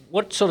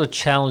 what sort of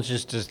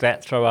challenges does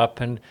that throw up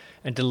and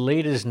do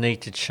leaders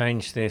need to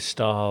change their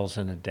styles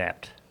and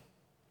adapt?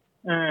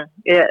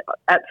 Yeah,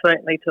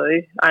 absolutely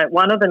too.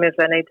 One of them is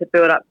they need to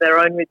build up their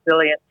own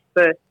resilience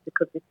first,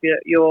 because if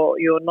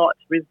you're not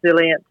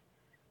resilient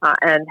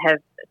and have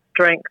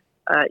strength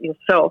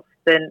yourself,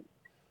 then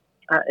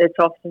it's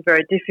often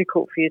very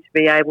difficult for you to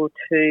be able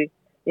to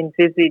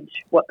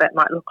envisage what that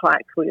might look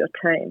like for your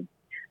team.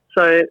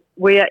 So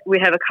we have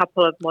a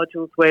couple of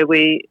modules where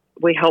we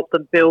help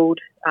them build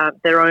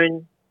their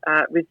own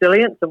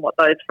resilience and what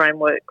those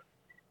frameworks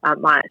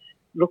might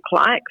look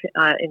like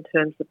in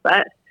terms of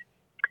that.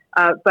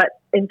 But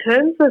in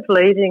terms of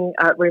leading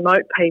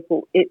remote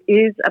people, it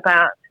is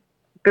about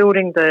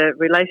building the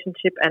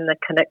relationship and the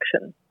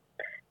connection.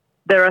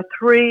 There are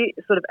three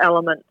sort of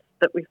elements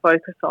that we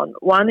focus on.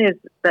 One is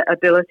the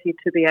ability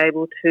to be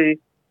able to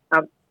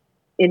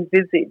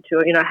envisage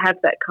or, have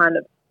that kind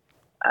of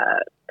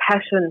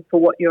passion for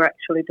what you're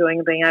actually doing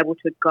and being able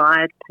to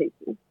guide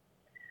people.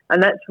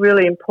 And that's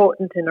really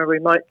important in a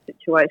remote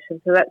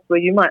situation. So that's where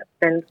you might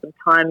spend some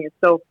time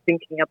yourself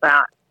thinking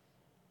about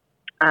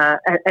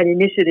an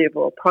initiative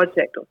or a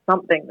project or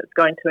something that's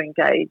going to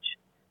engage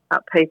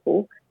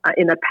people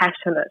in a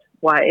passionate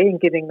way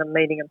and giving them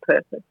meaning and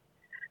purpose.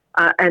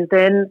 And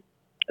then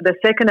the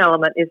second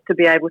element is to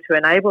be able to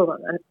enable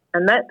them.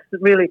 And that's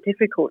really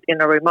difficult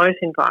in a remote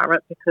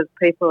environment because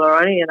people are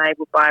only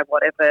enabled by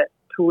whatever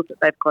tools that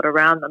they've got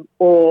around them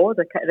or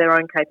their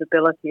own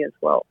capability as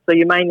well. So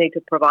you may need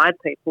to provide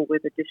people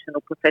with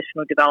additional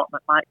professional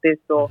development like this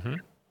or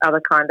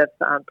other kind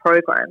of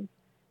programs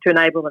to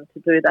enable them to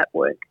do that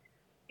work.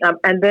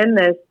 And then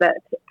there's that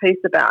piece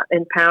about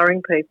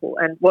empowering people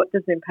and what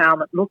does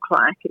empowerment look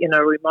like in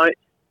a remote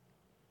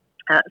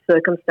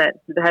circumstance.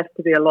 There has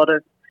to be a lot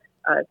of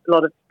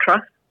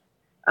trust,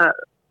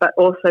 but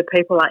also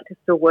people like to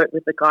still work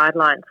with the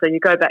guidelines. So you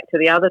go back to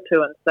the other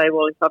two and say,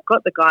 well, if I've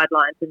got the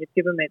guidelines and you've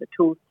given me the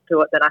tools to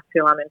do it, then I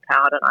feel I'm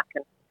empowered and I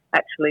can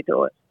actually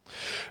do it.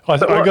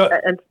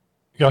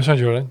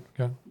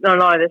 No,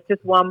 there's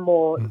just one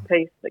more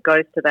piece that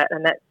goes to that,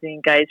 and that's the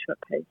engagement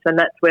piece. And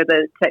that's where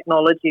the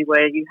technology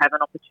where you have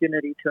an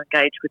opportunity to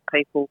engage with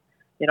people,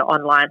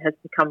 online has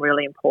become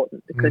really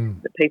important because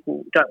the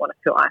people don't want to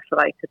feel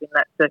isolated in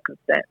that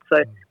circumstance.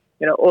 So,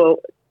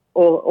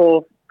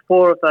 all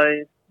four of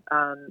those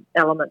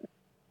elements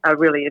are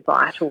really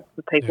vital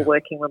for people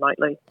working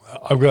remotely.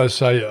 I've got to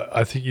say,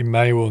 I think you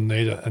may well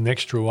need an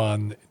extra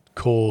one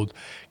called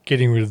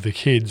getting rid of the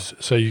kids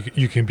so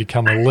you can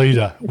become a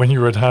leader when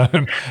you're at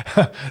home.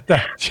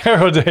 Now,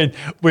 Geraldine,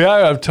 we are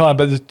out of time,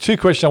 but there's two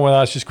questions I want to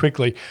ask just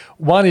quickly.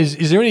 One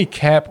is there any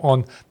cap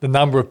on the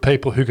number of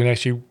people who can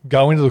actually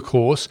go into the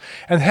course?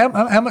 And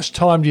how much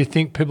time do you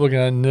think people are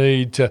going to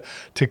need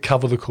to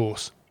cover the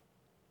course?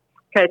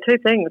 Okay, two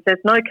things.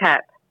 There's no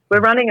cap. We're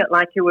running it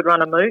like you would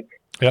run a MOOC.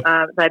 Yep.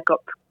 They've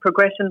got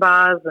progression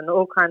bars and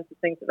all kinds of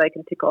things that they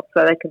can tick off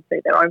so they can see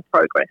their own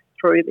progress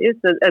through this,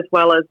 as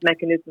well as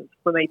mechanisms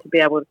for me to be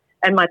able to,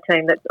 and my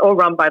team, that's all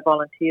run by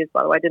volunteers,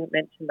 by the way. I didn't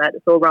mention that.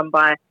 It's all run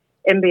by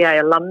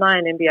MBA alumni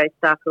and MBA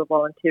staff who are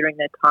volunteering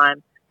their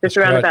time. There's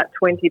around about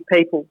 20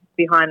 people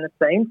behind the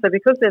scenes. So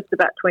because there's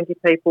about 20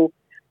 people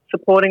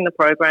supporting the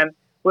program,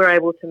 we're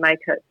able to make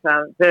it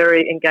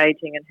very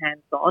engaging and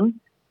hands-on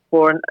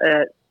for,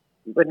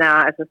 we're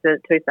now, as I said,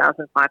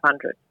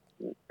 2,500.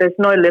 There's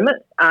no limit,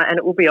 and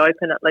it will be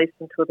open at least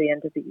until the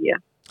end of the year.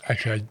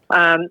 Okay.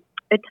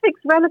 It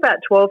takes around about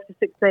 12 to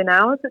 16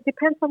 hours. It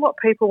depends on what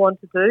people want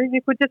to do.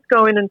 You could just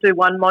go in and do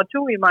one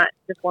module. You might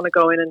just want to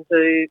go in and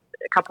do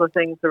a couple of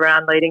things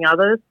around leading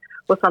others.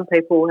 Or some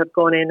people have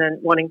gone in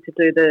and wanting to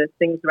do the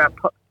things around,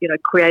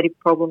 creative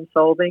problem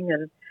solving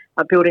and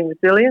building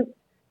resilience.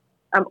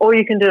 Or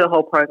you can do the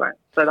whole program.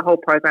 So the whole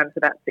program is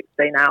about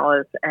 16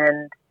 hours.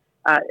 And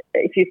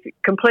if you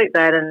complete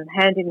that and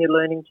hand in your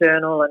learning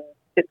journal and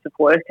bits of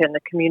work and the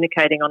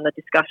communicating on the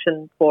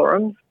discussion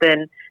forums,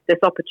 then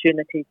there's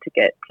opportunity to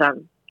get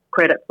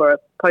credit for a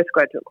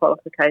postgraduate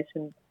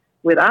qualification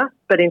with us.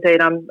 But indeed,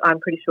 I'm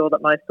pretty sure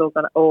that most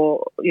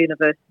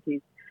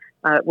universities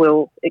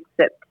will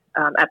accept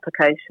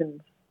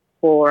applications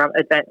for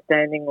advanced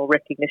standing or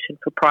recognition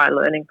for prior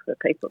learning for the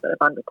people that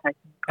have undertaken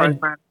the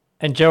program.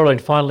 And Geraldine,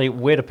 finally,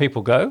 where do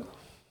people go?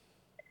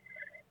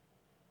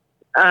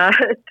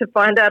 To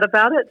find out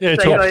about it. Yeah,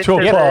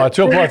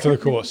 to apply for the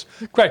course.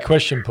 Great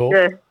question, Paul.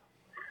 Yeah,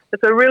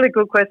 it's a really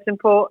good question,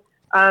 Paul.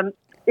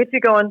 If you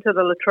go onto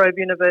the La Trobe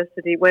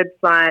University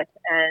website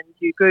and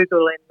you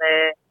Google in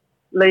there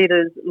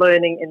Leaders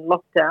Learning in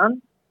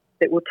Lockdown,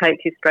 it will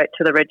take you straight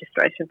to the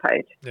registration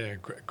page. Yeah,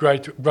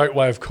 great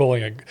way of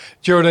calling it.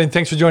 Geraldine,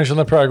 thanks for joining us on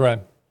the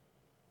program.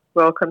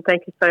 Welcome.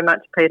 Thank you so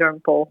much, Peter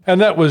and Paul. And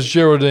that was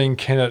Geraldine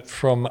Kennett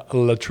from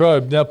La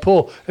Trobe. Now,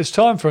 Paul, it's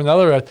time for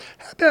another ad.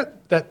 How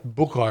about that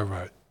book I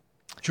wrote,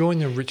 Join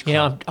the Rich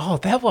Club? Yeah,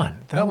 that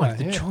one.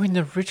 Yeah. Join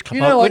the Rich Club.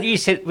 You know, when you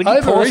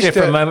paused there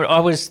for a moment, I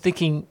was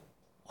thinking,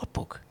 what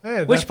book?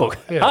 Yeah, which book?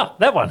 Yeah.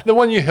 That one. The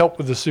one you helped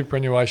with the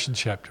superannuation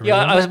chapter.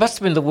 Yeah, it must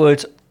have been the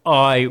words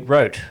I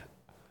wrote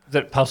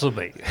that puzzled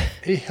me.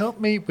 He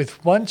helped me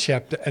with one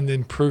chapter and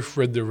then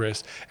proofread the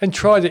rest and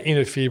tried to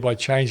interfere by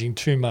changing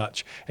too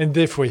much, and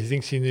therefore he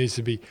thinks he needs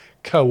to be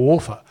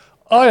co-author.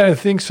 I don't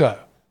think so.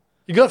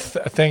 You got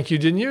a thank you,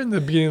 didn't you, in the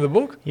beginning of the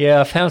book?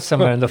 Yeah, I found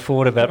somewhere in the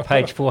forward about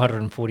page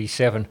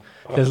 447.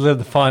 There's a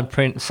little fine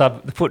print,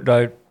 the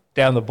footnote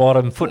down the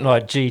bottom,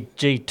 footnote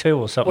G2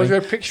 or something. Was there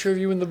a picture of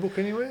you in the book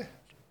anywhere?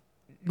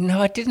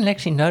 No, I didn't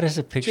actually notice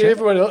a picture.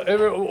 Gee,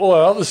 all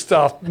our other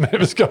staff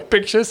members got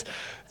pictures.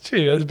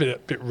 Gee, that's a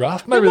bit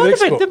rough. Maybe the next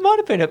book. There might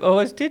have been.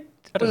 Was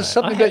there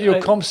something about your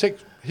ComSec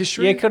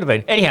history? Yeah, it could have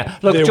been. Anyhow,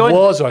 look,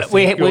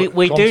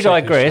 we do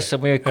digress history.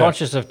 And we're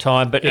conscious of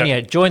time, but anyhow,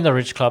 Join the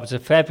Rich Club. It's a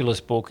fabulous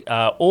book.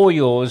 All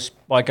yours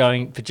by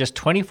going for just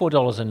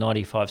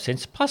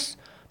 $24.95 plus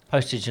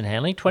postage and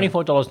handling,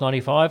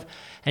 $24.95,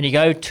 and you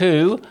go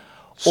to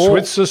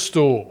Switzer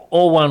store.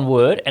 All one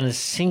word and a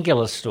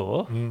singular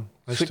store.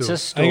 Switzer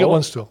store. I got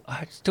one store.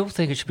 I still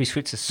think it should be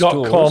Switzer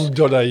stores. .com.au.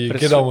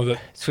 Get on with it.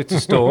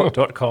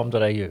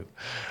 Switzerstore.com.au.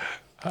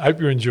 I hope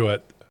you enjoy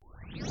it.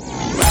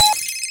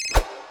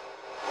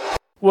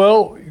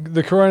 Well,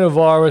 the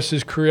coronavirus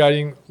is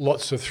creating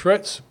lots of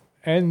threats,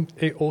 and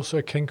it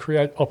also can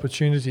create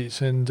opportunities.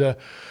 And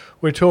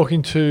we're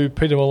talking to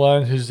Peter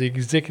Malone, who's the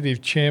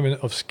executive chairman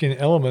of Skin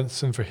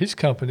Elements, and for his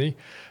company,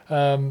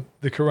 the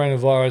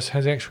coronavirus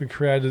has actually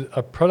created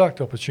a product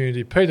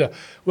opportunity. Peter,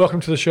 welcome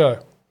to the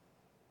show.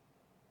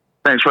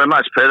 Thanks very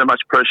much, Peter. Much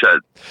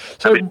appreciated.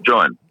 Happy to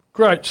join.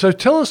 Great. So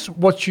tell us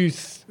what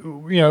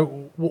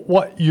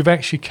what you've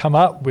actually come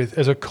up with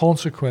as a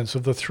consequence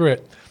of the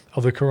threat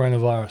of the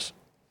coronavirus.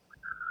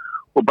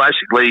 Well,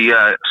 basically,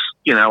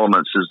 Skin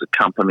Elements is a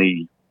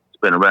company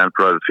that's been around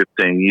for over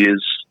 15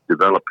 years,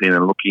 developing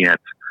and looking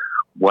at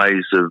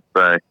ways of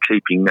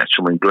keeping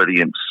natural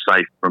ingredients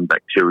safe from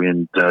bacteria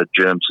and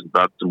germs and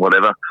bugs and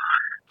whatever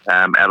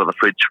out of the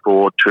fridge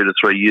for 2 to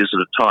 3 years at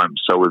a time.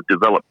 So we've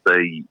developed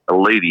a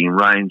leading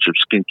range of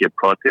skincare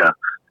products.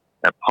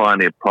 Our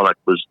pioneer product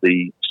was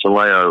the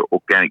Soleo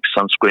Organic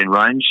Sunscreen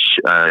range.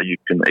 You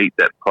can eat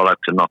that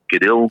product and not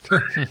get ill.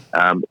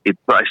 It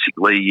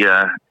basically,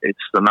 it's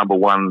the number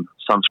one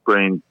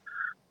sunscreen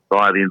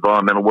by the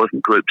Environmental Working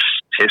Group's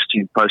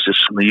testing process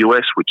from the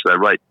US, which they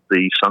rate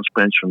the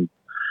sunscreens from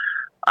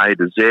A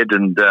to Z,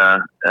 and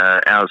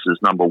ours is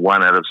number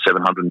one out of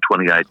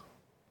 728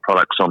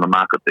 products on the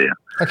market there.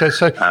 Okay,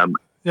 so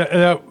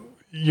now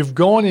you've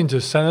gone into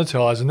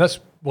sanitize, and that's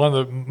one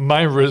of the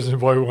main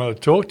reasons why we want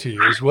to talk to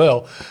you as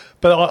well.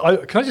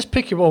 But can I just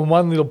pick you on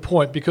one little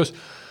point, because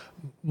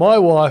My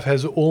wife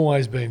has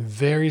always been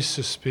very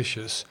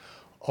suspicious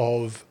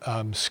of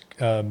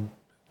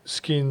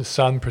skin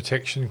sun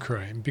protection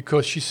cream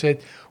because she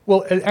said,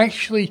 well, it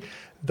actually,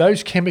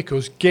 those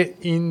chemicals get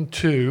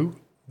into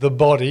the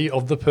body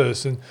of the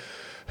person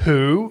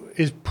who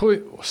is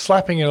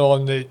slapping it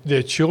on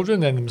their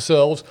children and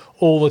themselves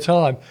all the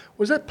time.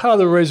 Was that part of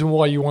the reason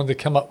why you wanted to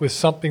come up with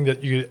something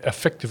that you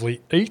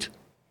effectively eat?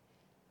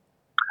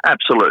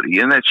 Absolutely,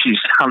 and she's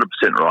 100%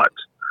 right.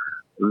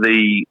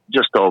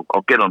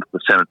 I'll get onto the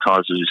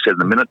sanitizers you said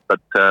in a minute, but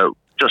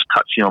just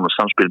touching on the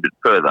sunscreen a bit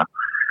further,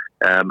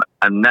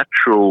 a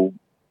natural-based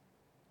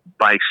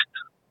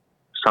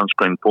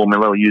sunscreen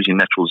formula using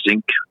natural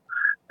zinc,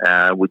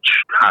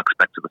 which harks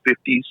back to the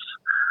 50s,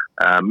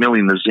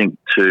 milling the zinc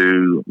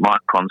to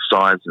micron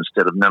size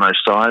instead of nano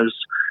size.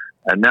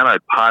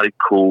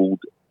 Nanoparticled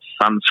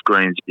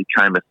sunscreens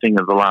became a thing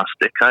of the last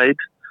decade,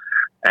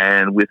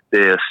 and with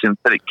their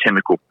synthetic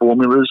chemical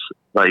formulas,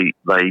 they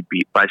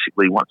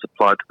basically, once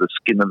applied to the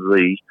skin of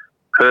the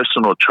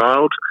person or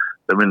child,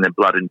 they're in their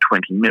blood in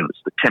 20 minutes,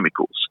 the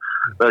chemicals.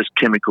 Those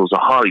chemicals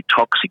are highly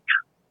toxic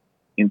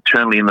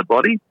internally in the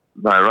body.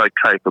 They're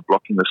okay for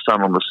blocking the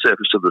sun on the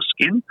surface of the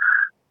skin,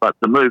 but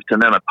the move to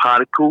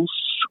nanoparticles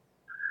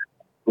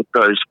with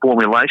those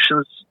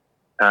formulations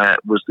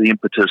was the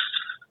impetus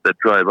that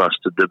drove us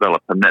to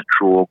develop a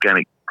natural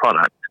organic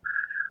product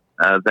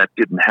that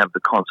didn't have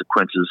the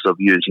consequences of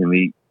using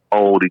the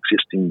old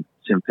existing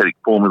synthetic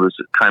formulas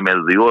that came out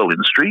of the oil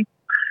industry.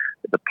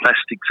 The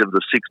plastics of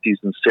the 60s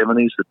and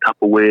 70s, the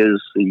Tupperwares,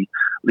 the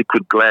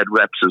liquid Glad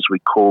wraps, as we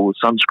call the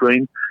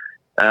sunscreen,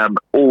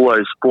 all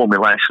those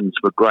formulations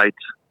were great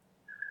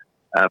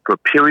for a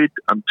period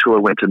until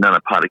it went to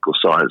nanoparticle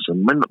size.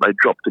 And when they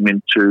dropped them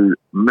into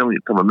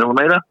from a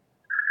millimetre,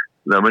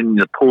 they're running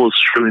the pores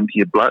through into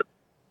your blood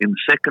in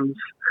seconds.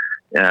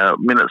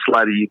 Minutes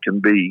later, you can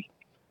be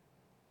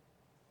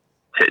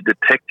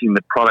detecting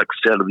the products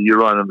out of the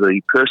urine of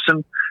the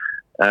person.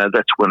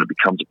 That's when it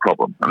becomes a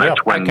problem. And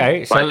that's when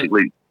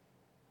basically...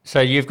 So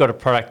you've got a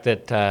product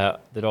that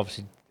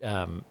obviously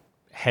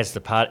has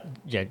the part,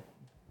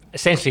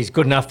 essentially is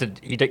good enough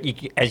that,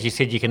 you, as you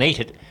said, you can eat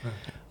it.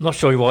 I'm not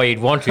sure why you'd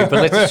want to,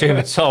 but let's assume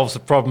it solves the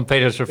problem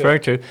Peter's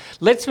referring to.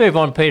 Let's move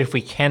on, Peter, if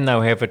we can,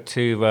 though, however,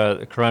 to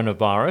the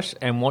coronavirus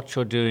and what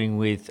you're doing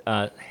with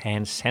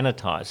hand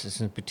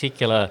sanitizers, in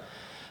particular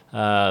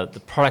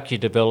the product you're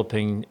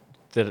developing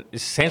that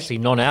is essentially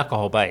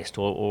non-alcohol based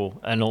or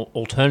an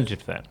alternative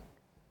to that.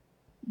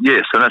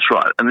 Yes, and that's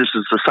right. And this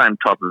is the same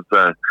type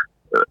of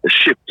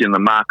shift in the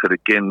market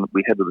again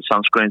we had with the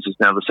sunscreens is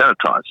now the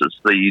sanitizers.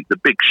 The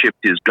big shift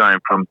is going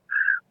from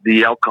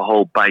the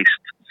alcohol-based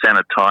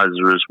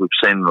sanitizer, as we've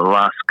seen in the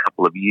last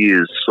couple of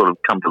years, sort of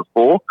come to the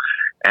fore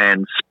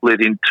and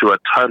split into a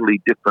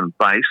totally different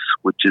base,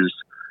 which is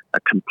a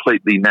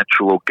completely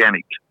natural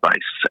organic base.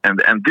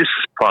 And this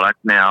product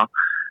now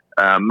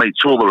meets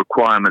all the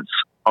requirements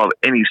of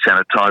any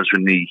sanitizer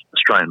in the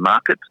Australian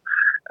market.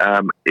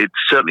 It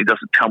certainly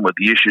doesn't come with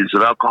the issues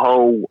of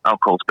alcohol.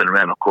 Alcohol's been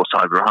around, of course,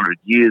 over 100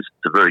 years.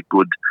 It's a very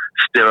good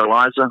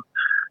sterilizer.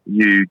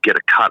 You get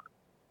a cut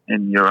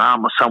in your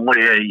arm or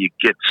somewhere, you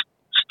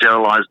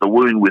sterilise the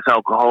wound with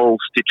alcohol,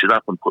 stitch it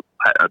up and put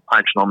a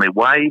patient on their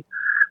way.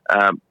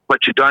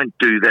 But you don't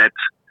do that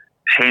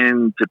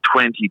 10 to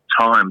 20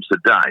 times a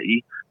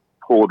day,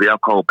 pour the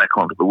alcohol back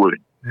onto the wound.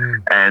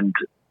 And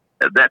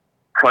that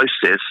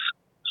process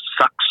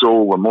sucks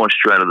all the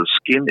moisture out of the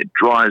skin. It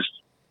dries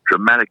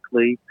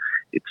dramatically.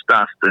 It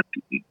starts to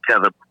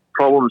gather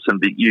problems, and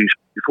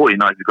before you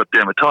know it, you've got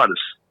dermatitis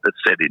that's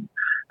set in,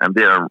 and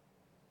there are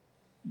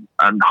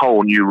a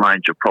whole new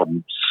range of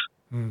problems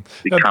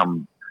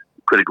become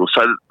critical.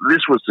 So this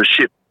was the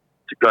shift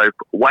to go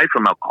away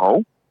from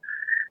alcohol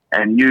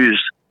and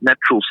use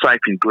natural, safe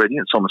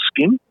ingredients on the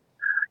skin,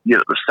 yet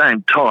at the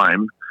same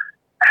time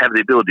have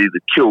the ability to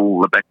kill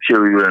the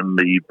bacteria and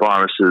the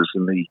viruses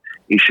and the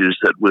issues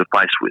that we're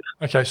faced with.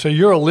 Okay, so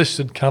you're a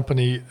listed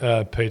company,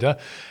 Peter,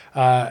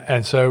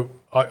 and so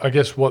I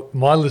guess what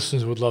my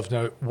listeners would love to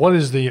know, what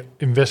is the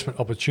investment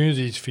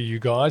opportunities for you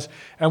guys,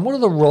 and what are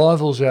the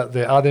rivals out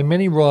there? Are there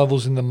many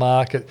rivals in the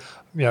market,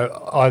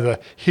 either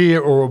here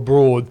or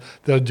abroad,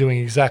 that are doing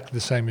exactly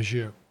the same as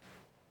you?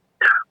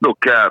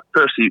 Look,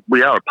 firstly,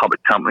 we are a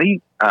public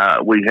company.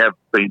 We have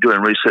been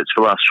doing research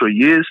for the last 3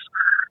 years.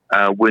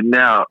 We're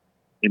now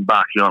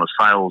embarking on a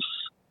sales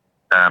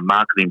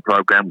marketing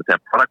program with our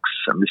products,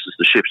 and this is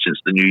the shift since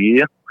the new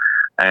year.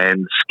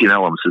 And Skin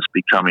Elements is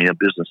becoming a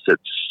business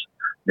that's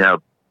now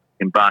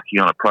embarking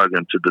on a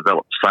program to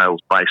develop sales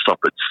based off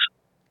its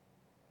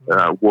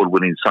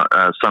award-winning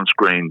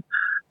sunscreen,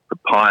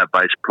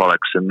 papaya-based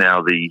products, and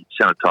now the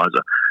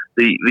sanitizer.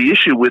 The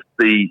issue with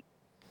the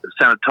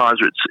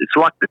sanitizer, it's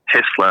like the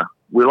Tesla.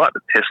 We're like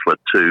the Tesla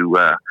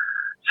to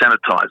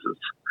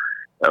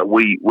sanitizers.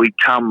 We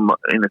come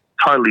in a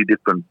totally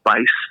different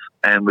base,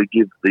 and we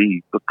give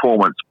the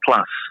performance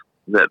plus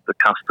that the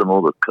customer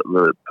or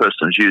the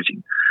person is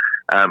using.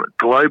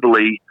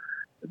 Globally,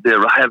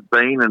 there have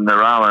been and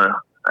there are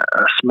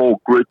a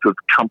small group of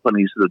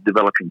companies that are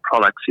developing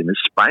products in this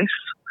space.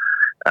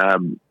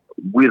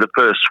 we're the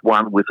first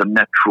one with a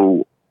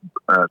natural,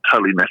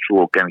 totally natural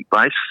organic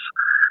base.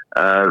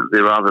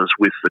 There are others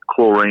with the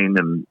chlorine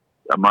and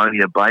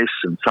ammonia base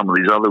and some of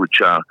these other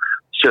which are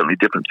certainly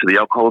different to the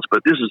alcohols,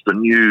 but this is the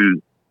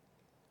new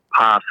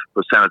path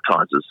for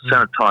sanitizers.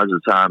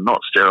 Sanitizers are not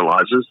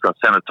sterilizers, they're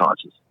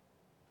sanitizers.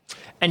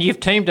 And you've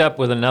teamed up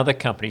with another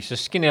company. So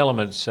Skin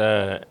Elements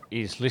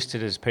is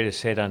listed, as Peter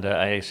said, under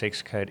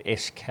ASX code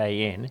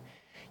SKN.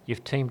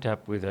 You've teamed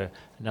up with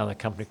another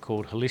company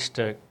called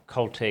Holista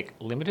Coltec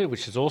Limited,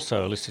 which is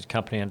also a listed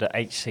company under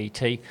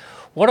HCT.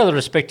 What are the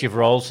respective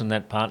roles in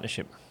that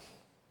partnership?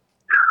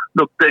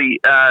 Look,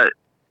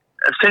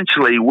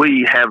 essentially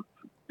we have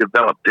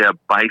developed our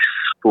base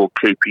for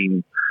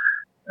keeping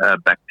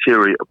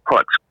bacteria,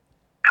 products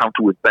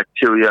comfortable with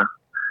bacteria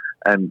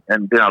and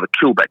being able to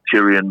kill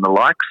bacteria and the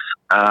likes.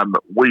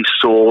 We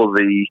saw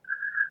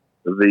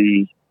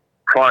the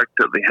product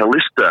that the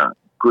Holista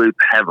group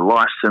have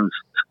licensed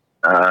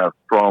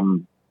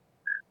from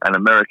an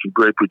American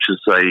group, which is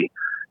a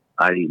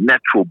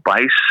natural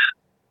base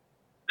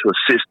to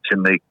assist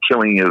in the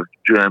killing of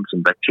germs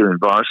and bacteria and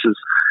viruses,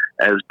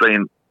 has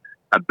been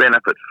a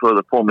benefit for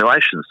the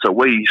formulation. So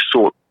we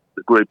sought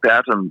the group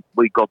out and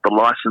we got the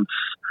license.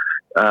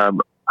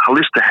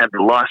 Holista had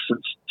the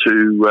license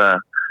to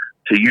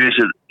use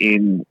it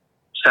in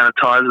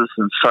sanitizers,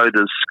 and so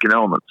does Skin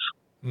Elements.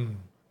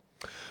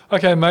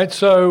 Okay, mate.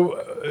 So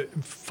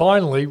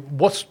finally,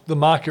 what's the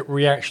market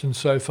reaction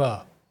so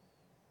far?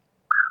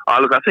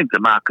 Look, I think the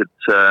market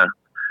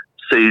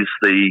sees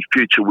the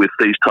future with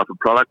these type of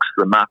products.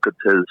 The market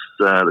has,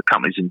 the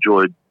company's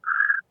enjoyed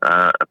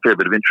a fair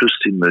bit of interest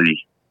in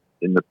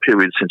the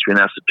period since we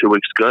announced it 2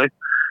 weeks ago.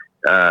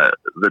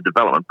 The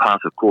development path,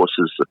 of course,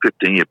 is a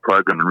 15-year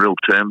program in real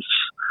terms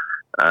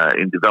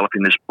in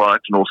developing this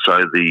product, and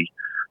also the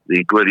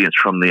ingredients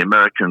from the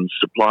American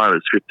supplier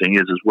is 15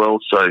 years as well.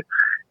 So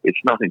it's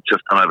nothing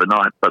just done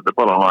overnight. But the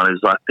bottom line is,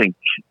 I think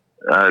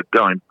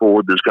going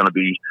forward, there's going to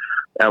be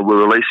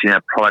we're releasing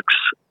our products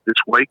this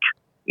week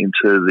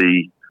into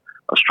the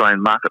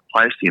Australian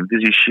marketplace, the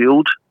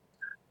InvisiShield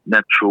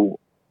natural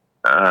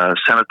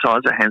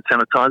sanitizer, hand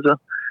sanitizer.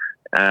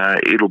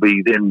 It'll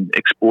be then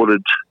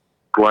exported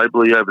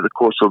globally over the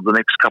course of the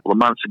next couple of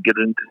months and get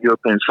it into the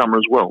European summer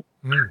as well.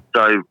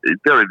 So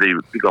it's very, very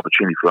big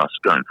opportunity for us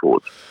going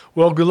forward.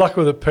 Well, good luck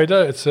with it,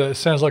 Peter. It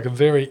sounds like a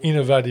very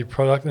innovative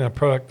product and a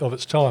product of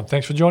its time.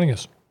 Thanks for joining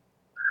us.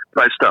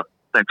 Great stuff.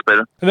 Thanks,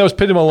 Peter. And that was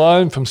Peter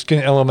Malone from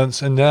Skin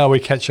Elements, and now we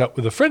catch up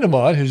with a friend of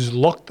mine who's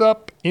locked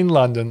up in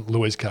London,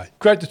 Louise Kay.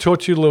 Great to talk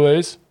to you,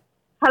 Louise.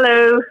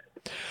 Hello.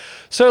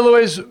 So,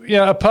 Louise,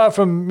 apart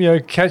from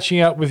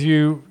catching up with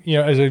you,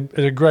 as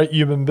a great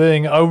human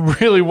being, I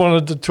really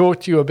wanted to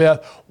talk to you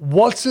about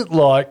what's it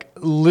like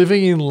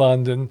living in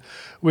London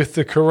with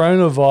the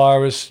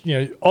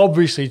coronavirus,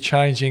 obviously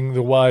changing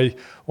the way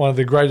one of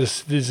the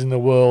greatest cities in the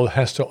world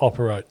has to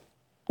operate.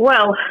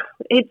 Well,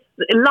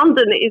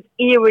 London is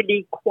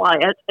eerily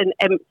quiet and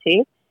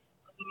empty.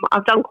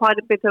 I've done quite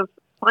a bit of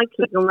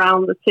cycling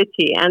around the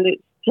city, and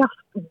it's just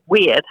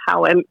weird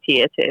how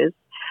empty it is.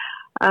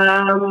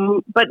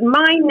 But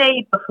my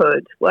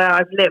neighbourhood, where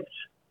I've lived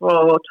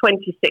for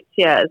 26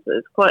 years,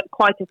 is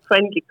quite a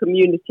friendly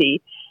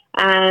community.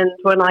 And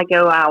when I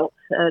go out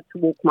to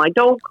walk my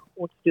dog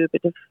or to do a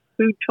bit of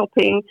food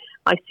shopping,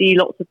 I see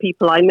lots of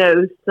people I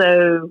know,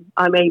 so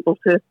I'm able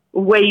to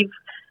wave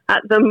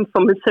at them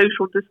from a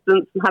social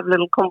distance and have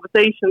little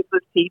conversations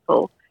with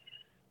people,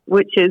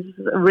 which is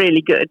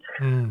really good.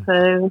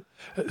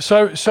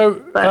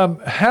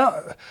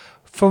 How,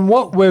 from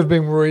what we've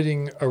been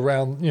reading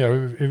around,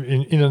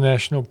 in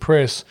international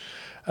press,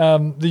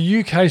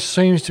 the UK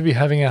seems to be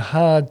having a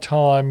hard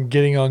time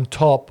getting on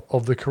top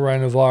of the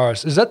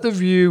coronavirus. Is that the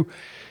view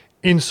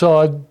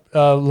inside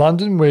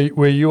London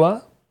where you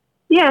are?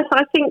 Yes,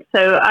 I think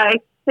so. I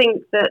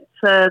think that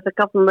the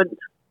government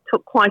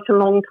took quite a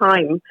long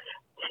time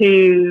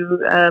to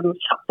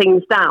shut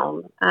things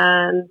down.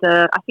 And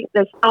I think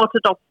they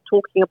started off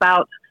talking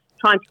about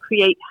trying to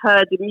create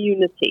herd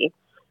immunity.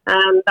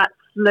 And that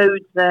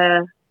slowed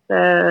their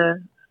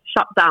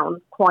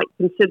shutdown quite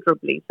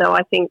considerably. So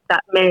I think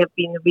that may have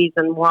been the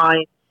reason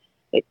why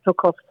it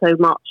took off so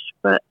much.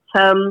 But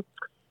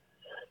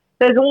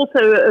there's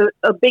also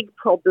a big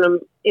problem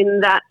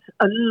in that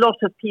a lot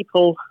of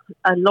people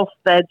lost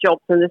their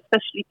jobs, and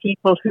especially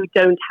people who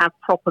don't have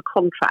proper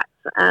contracts.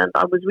 And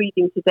I was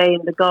reading today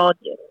in The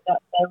Guardian that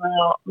there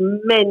are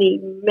many,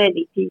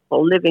 many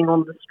people living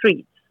on the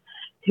streets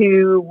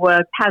who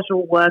were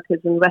casual workers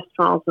in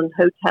restaurants and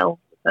hotels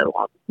and so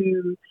on,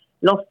 who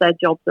lost their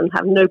jobs and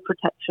have no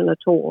protection at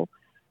all.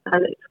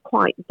 And it's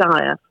quite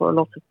dire for a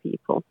lot of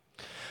people.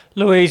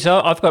 Louise,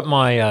 I've got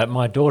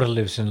my daughter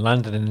lives in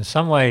London, and in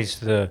some ways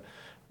the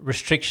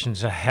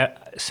restrictions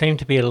seem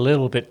to be a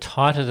little bit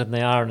tighter than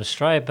they are in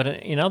Australia, but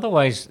in other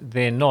ways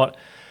they're not.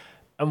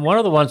 And one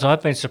of the ones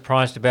I've been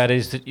surprised about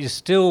is that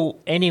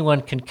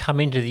anyone can come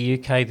into the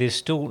UK. There's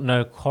still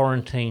no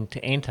quarantine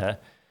to enter.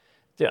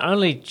 They're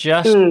only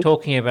just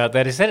talking about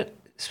that. Is that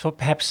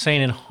perhaps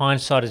seen in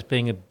hindsight as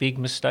being a big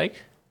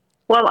mistake?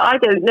 Well, I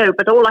don't know,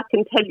 but all I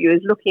can tell you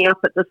is looking up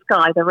at the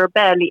sky, there are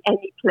barely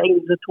any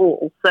planes at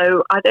all.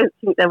 So I don't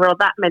think there are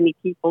that many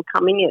people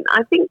coming in.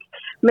 I think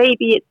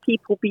maybe it's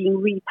people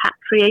being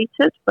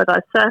repatriated, but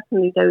I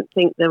certainly don't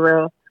think there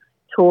are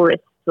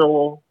tourists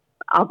or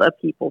other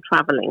people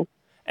travelling.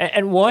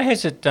 And why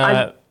has it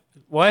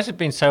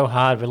been so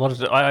hard? A lot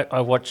of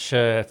I watch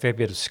a fair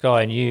bit of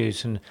Sky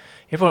News, and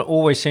everyone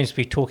always seems to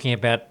be talking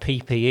about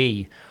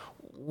PPE.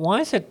 Why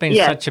has it been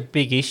such a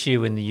big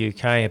issue in the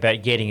UK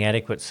about getting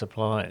adequate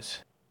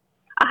supplies?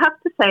 I have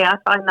to say I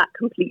find that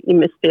completely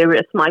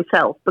mysterious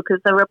myself, because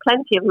there are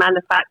plenty of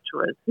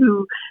manufacturers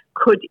who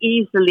could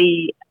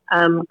easily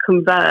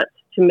convert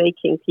to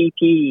making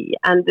PPE,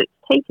 and it's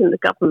taken the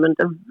government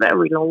a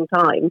very long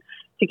time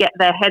to get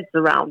their heads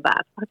around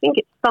that. I think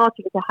it's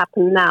starting to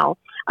happen now.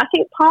 I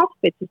think part of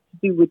it is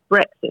to do with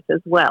Brexit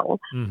as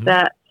well,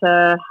 that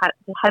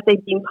had they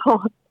been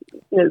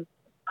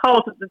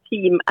part of the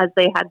team as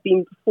they had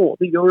been before,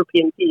 the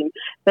European team,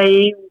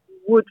 they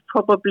would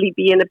probably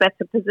be in a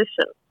better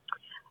position.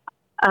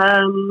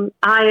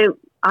 I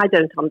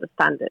don't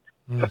understand it.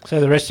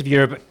 So the rest of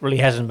Europe really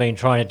hasn't been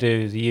trying to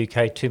do the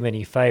UK too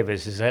many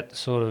favours. Is that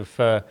sort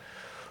of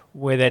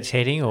where that's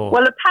heading? Or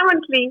well,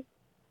 apparently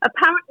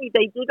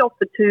they did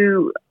offer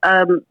to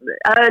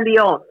early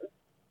on.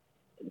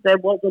 There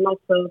was an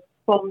offer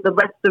from the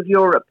rest of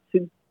Europe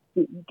to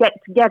get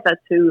together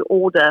to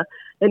order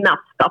enough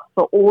stuff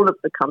for all of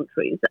the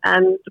countries,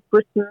 and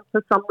Britain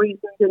for some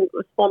reason didn't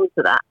respond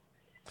to that,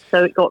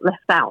 so it got left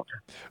out.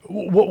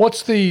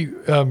 What's the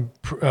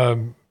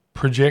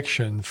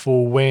projection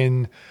for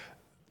when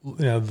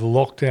the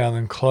lockdown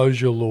and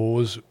closure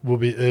laws will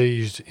be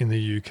eased in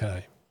the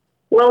UK?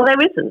 Well,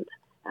 there isn't.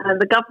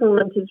 The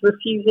government is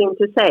refusing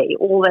to say.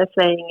 All they're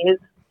saying is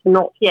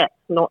not yet,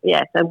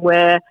 and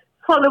we're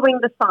following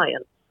the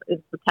science is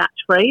the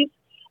catchphrase.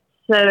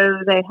 So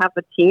they have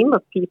a team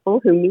of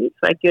people who meet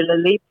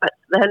regularly, but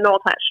they're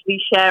not actually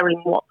sharing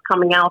what's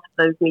coming out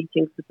of those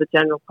meetings with the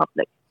general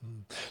public.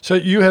 So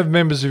you have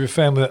members of your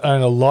family that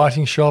own a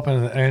lighting shop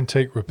and an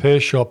antique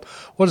repair shop.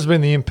 What has been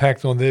the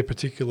impact on their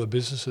particular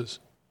businesses?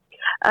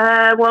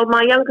 Well,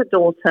 my younger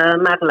daughter,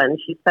 Madeline,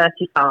 she's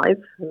 35,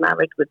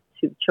 married with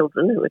 2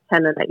 children who are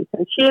 10 and 8,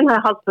 and she and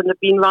her husband have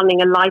been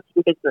running a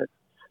lighting business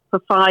for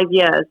 5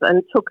 years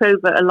and took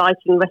over a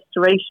lighting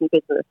restoration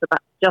business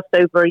about just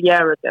over a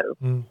year ago,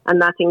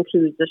 and that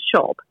includes a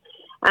shop.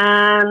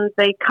 And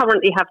they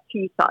currently have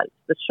 2 sites,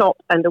 the shop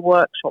and a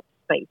workshop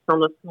space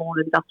on a small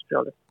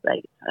industrial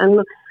estate.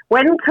 And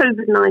when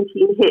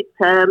COVID-19 hit,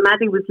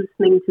 Maddie was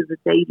listening to the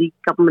daily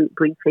government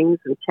briefings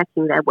and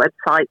checking their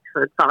websites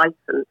for advice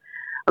and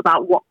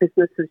about what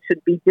businesses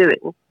should be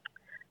doing.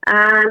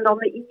 And on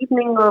the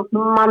evening of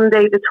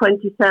Monday, the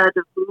 23rd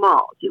of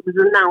March, it was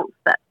announced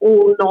that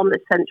all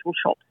non-essential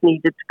shops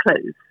needed to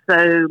close.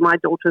 So my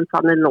daughter and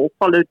son-in-law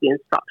followed the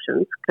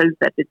instructions, closed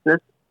their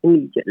business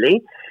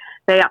immediately.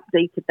 They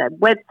updated their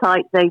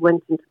website. They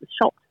went into the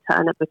shop to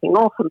turn everything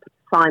off and put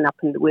a sign up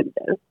in the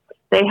window.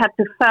 They had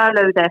to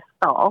furlough their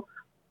staff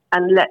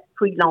and let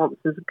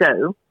freelancers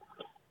go.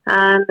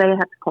 And they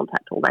had to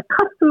contact all their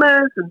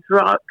customers and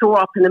draw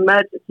up an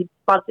emergency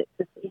budget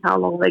to see how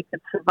long they could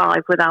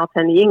survive without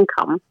any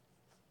income.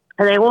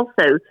 And they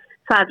also,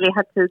 sadly,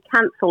 had to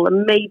cancel a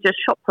major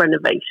shop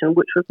renovation,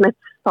 which was meant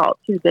to start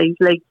 2 days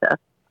later.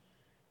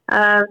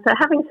 So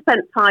having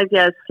spent 5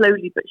 years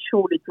slowly but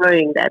surely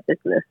growing their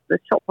business, the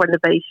shop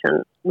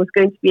renovation was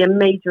going to be a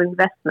major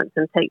investment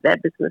and take their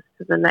business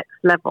to the next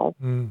level.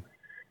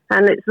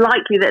 And it's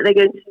likely that they're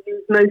going to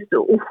use most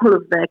or all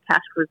of their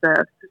cash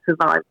reserves to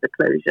survive the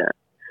closure.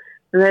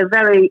 And they're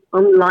very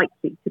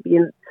unlikely to be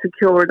in a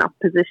secure enough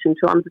position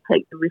to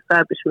undertake the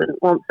refurbishment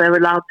once they're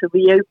allowed to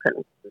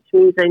reopen, which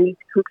means they need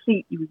to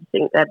completely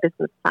rethink their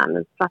business plan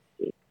and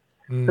strategy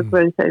for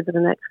growth over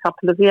the next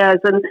couple of years.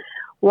 And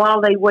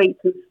while they wait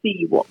and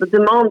see what the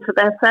demand for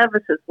their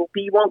services will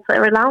be once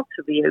they're allowed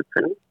to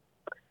reopen.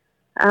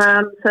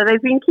 So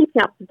they've been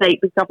keeping up to date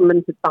with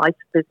government advice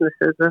for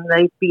businesses, and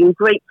they've been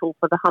grateful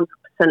for the 100%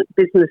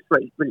 business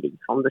rate relief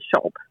on the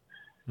shop,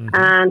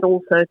 and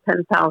also a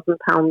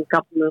 £10,000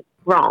 government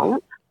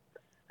grant.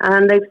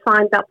 And they've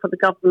signed up for the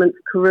government's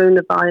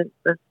coronavirus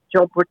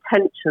job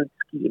retention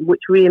scheme,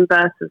 which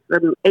reimburses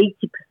them 80%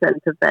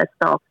 of their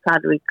staff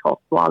salary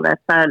costs while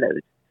they're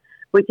furloughed,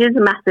 which is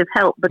a massive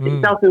help, but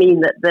it does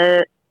mean that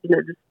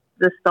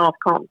the staff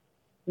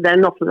they're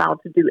not allowed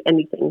to do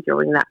anything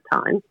during that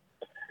time.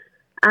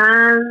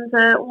 And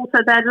also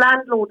their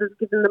landlord has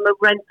given them a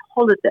rent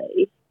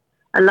holiday,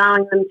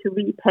 allowing them to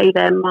repay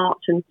their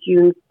March and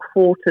June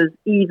quarters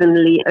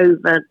evenly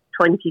over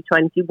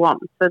 2021.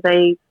 So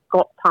they've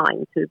got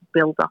time to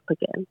build up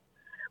again,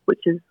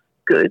 which is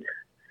good.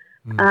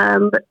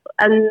 And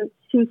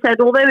she said,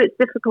 although it's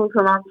difficult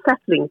and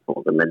unsettling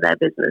for them and their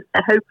business,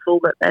 they're hopeful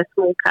that their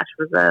small cash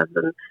reserves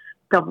and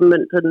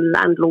government and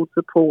landlord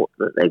support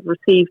that they've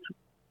received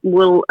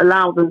will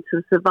allow them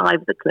to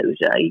survive the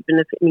closure, even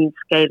if it means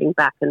scaling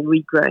back and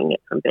regrowing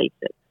it from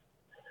basics.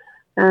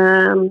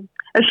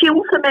 She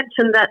also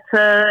mentioned that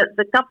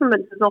the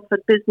government has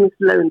offered business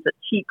loans at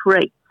cheap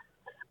rates,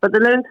 but the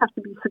loans have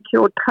to be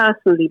secured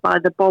personally by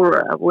the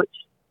borrower, which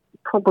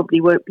probably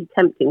won't be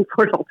tempting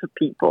for a lot of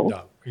people.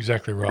 No,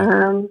 exactly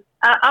right.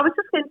 I was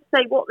just going to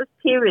say what this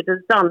period has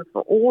done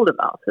for all of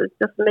us is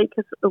just make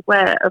us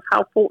aware of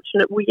how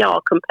fortunate we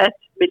are compared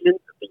to millions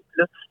of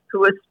people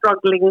who are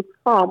struggling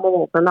far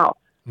more than us.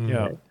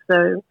 Yeah.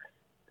 So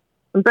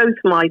both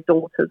my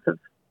daughters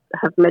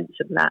have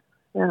mentioned that.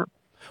 Yeah.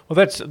 Well,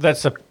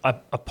 that's a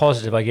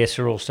positive, I guess.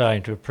 We're all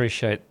starting to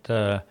appreciate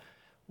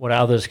what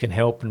others can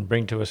help and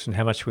bring to us, and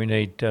how much we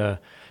need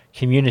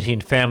community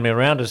and family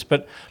around us.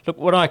 But look,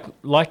 what I'd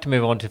like to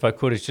move on to, if I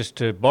could, is just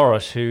to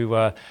Boris,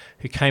 who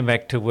came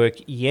back to work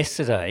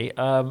yesterday.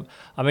 I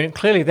mean,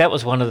 clearly that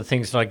was one of the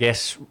things that I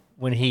guess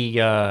when he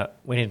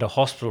went into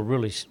hospital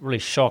really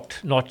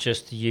shocked not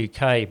just the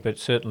UK, but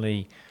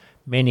certainly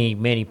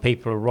many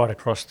people right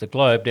across the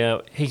globe.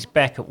 Now he's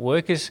back at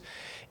work. Is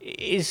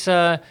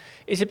a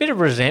bit of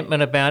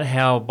resentment about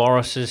how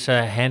Boris has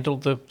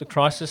handled the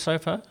crisis so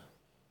far?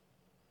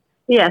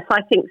 Yes,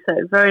 I think so,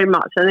 very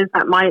much. And in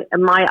fact, my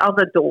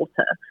other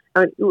daughter,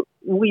 I mean,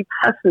 we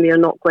personally are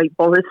not great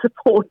Boris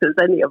supporters,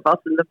 any of us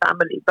in the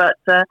family, but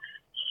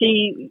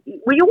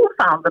we all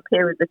found the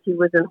period that he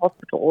was in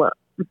hospital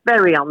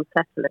very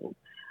unsettling.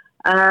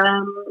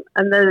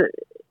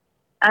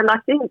 And I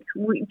think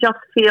we just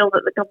feel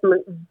that the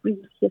government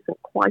really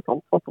isn't quite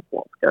on top of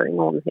what's going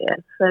on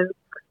here. So,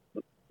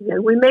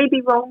 we may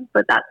be wrong,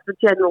 but that's the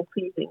general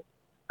feeling,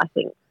 I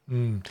think.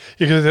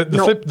 Because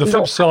the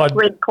flip side,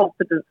 great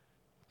confidence.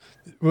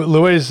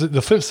 Louise,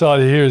 the flip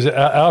side here is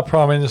our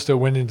Prime Minister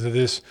went into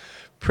this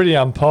pretty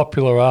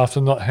unpopular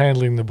after not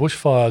handling the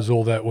bushfires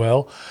all that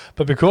well.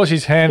 But because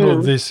he's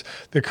handled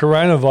the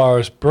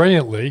coronavirus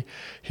brilliantly,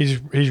 his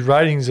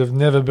ratings have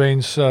never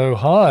been so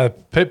high.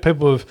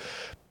 People have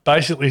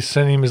basically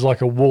seen him as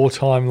like a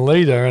wartime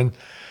leader. And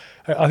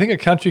I think a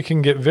country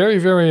can get very,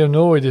 very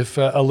annoyed if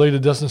a leader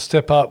doesn't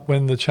step up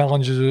when the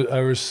challenges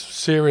are as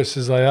serious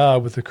as they are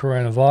with the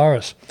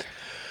coronavirus.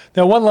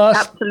 Now, one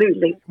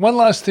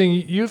last thing.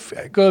 You've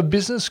got a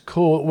business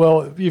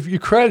called, you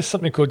created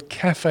something called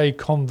Cafe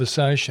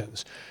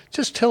Conversations.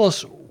 Just tell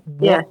us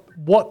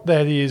what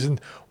that is and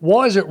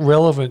why is it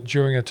relevant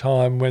during a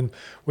time when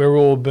we're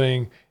all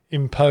being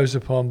imposed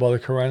upon by the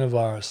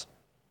coronavirus?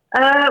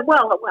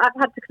 Well, I've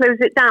had to close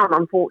it down,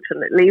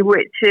 unfortunately,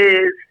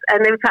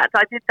 and in fact,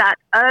 I did that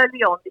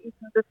early on,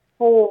 even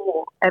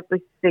before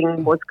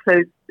everything was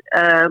closed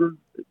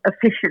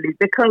officially,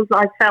 because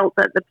I felt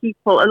that a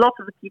lot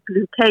of the people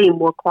who came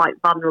were quite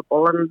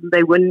vulnerable and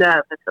they were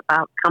nervous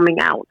about coming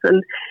out,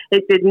 and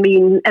it did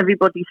mean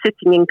everybody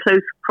sitting in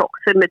close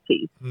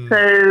proximity.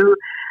 So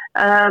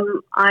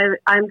I'm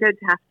going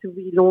to have to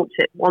relaunch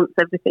it once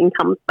everything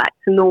comes back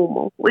to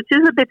normal, which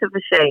is a bit of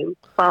a shame,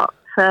 but...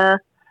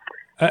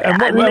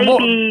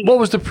 what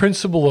was the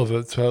principle of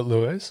it,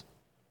 Louise?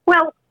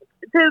 Well,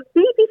 the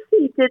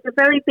BBC did a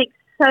very big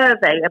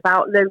survey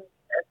about a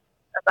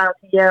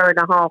year and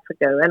a half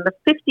ago, and the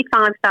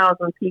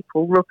 55,000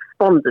 people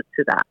responded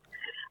to that.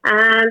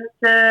 And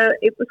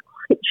it was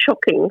quite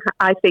shocking,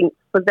 I think,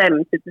 for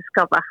them to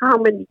discover how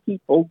many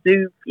people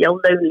do feel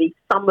lonely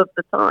some of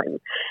the time.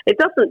 It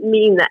doesn't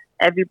mean that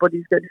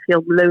everybody's going to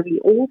feel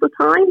lonely all the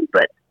time,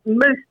 but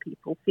most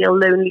people feel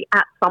lonely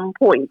at some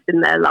point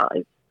in their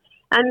lives.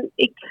 And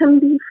it can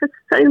be for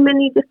so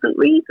many different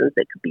reasons.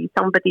 It could be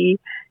somebody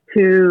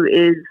who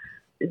is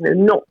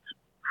not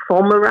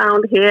from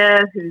around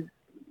here, who's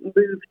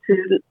moved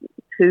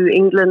to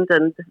England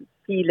and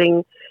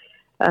feeling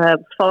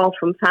far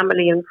from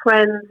family and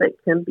friends. It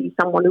can be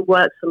someone who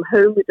works from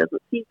home who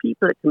doesn't see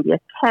people. It can be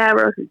a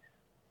carer who's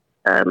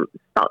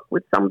stuck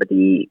with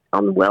somebody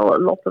unwell a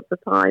lot of the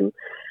time.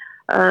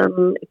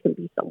 It can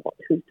be someone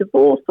who's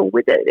divorced or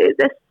widowed.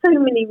 There's so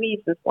many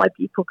reasons why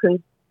people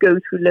can go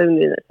through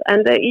loneliness.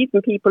 And there are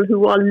even people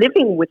who are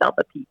living with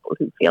other people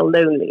who feel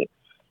lonely.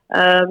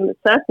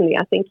 Certainly,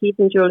 I think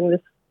even during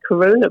this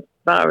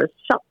coronavirus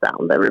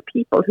shutdown, there are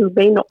people who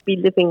may not be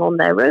living on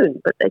their own,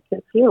 but they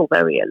can feel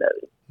very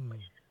alone.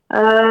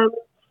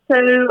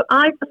 So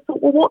I just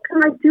thought, well, what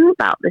can I do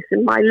about this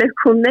in my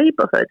local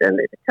neighbourhood? And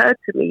it occurred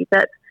to me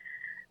that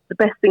the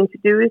best thing to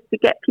do is to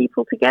get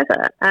people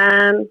together.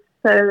 And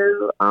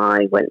so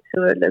I went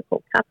to a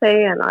local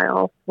cafe and I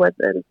asked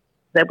whether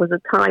there was a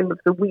time of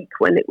the week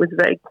when it was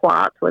very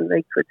quiet, when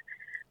they could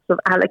sort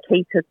of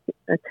allocate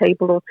a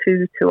table or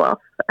two to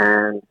us.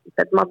 And he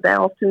said Monday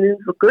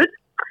afternoons were good.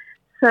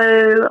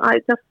 So I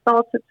just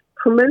started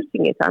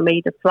promoting it. I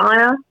made a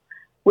flyer,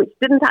 which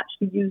didn't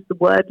actually use the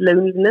word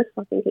loneliness.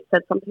 I think it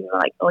said something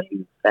like, "Are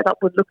you fed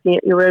up with looking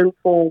at your own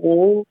four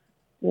walls?"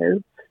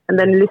 And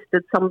then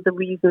listed some of the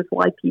reasons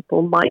why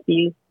people might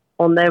be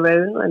on their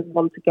own and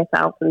want to get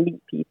out and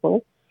meet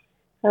people.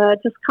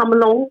 Just come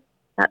along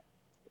at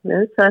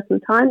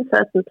certain time,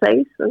 certain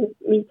place, and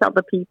meet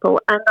other people.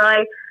 And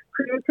I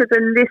created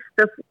a list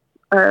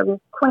of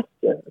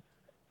questions.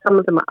 Some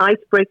of them are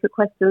icebreaker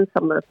questions,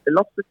 some are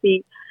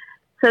philosophy,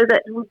 so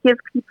that we give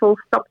people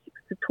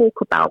subjects to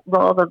talk about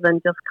rather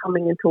than just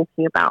coming and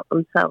talking about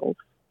themselves.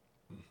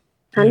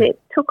 And it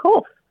took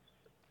off.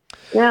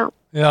 Yeah.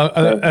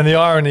 And the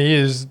irony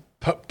is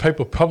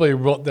people probably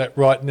want that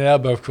right now,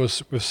 but of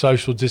course with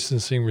social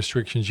distancing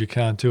restrictions you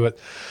can't do it.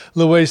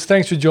 Louise,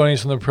 thanks for joining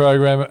us on the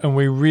program, and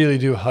we really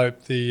do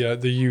hope the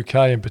UK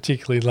and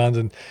particularly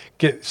London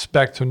gets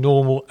back to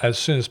normal as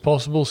soon as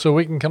possible so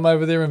we can come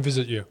over there and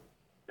visit you.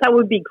 That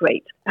would be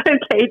great.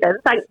 Okay then,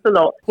 thanks a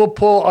lot. Well,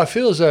 Paul, I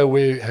feel as though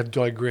we have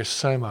digressed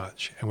so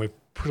much and we've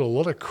put a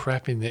lot of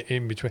crap in there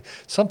in between.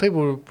 Some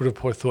people would have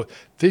probably thought,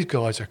 these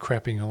guys are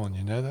crapping on,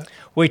 you know that?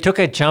 We took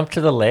a jump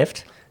to the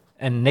left,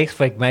 and next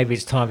week maybe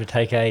it's time to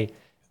take a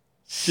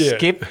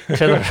skip to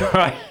the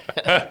right.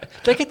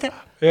 Did I get that?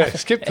 Yeah,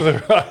 skip to the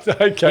right.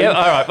 Okay. Yeah,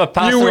 all right. But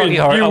past You the win, Rocky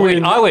Horror. you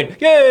win. I win.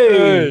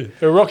 Yay! Hey,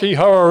 the Rocky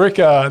Horror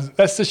Rickard.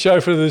 That's the show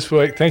for this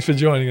week. Thanks for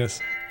joining us.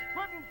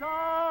 Quitting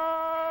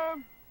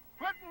time!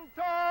 Quitting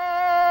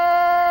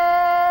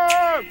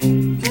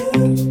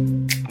time!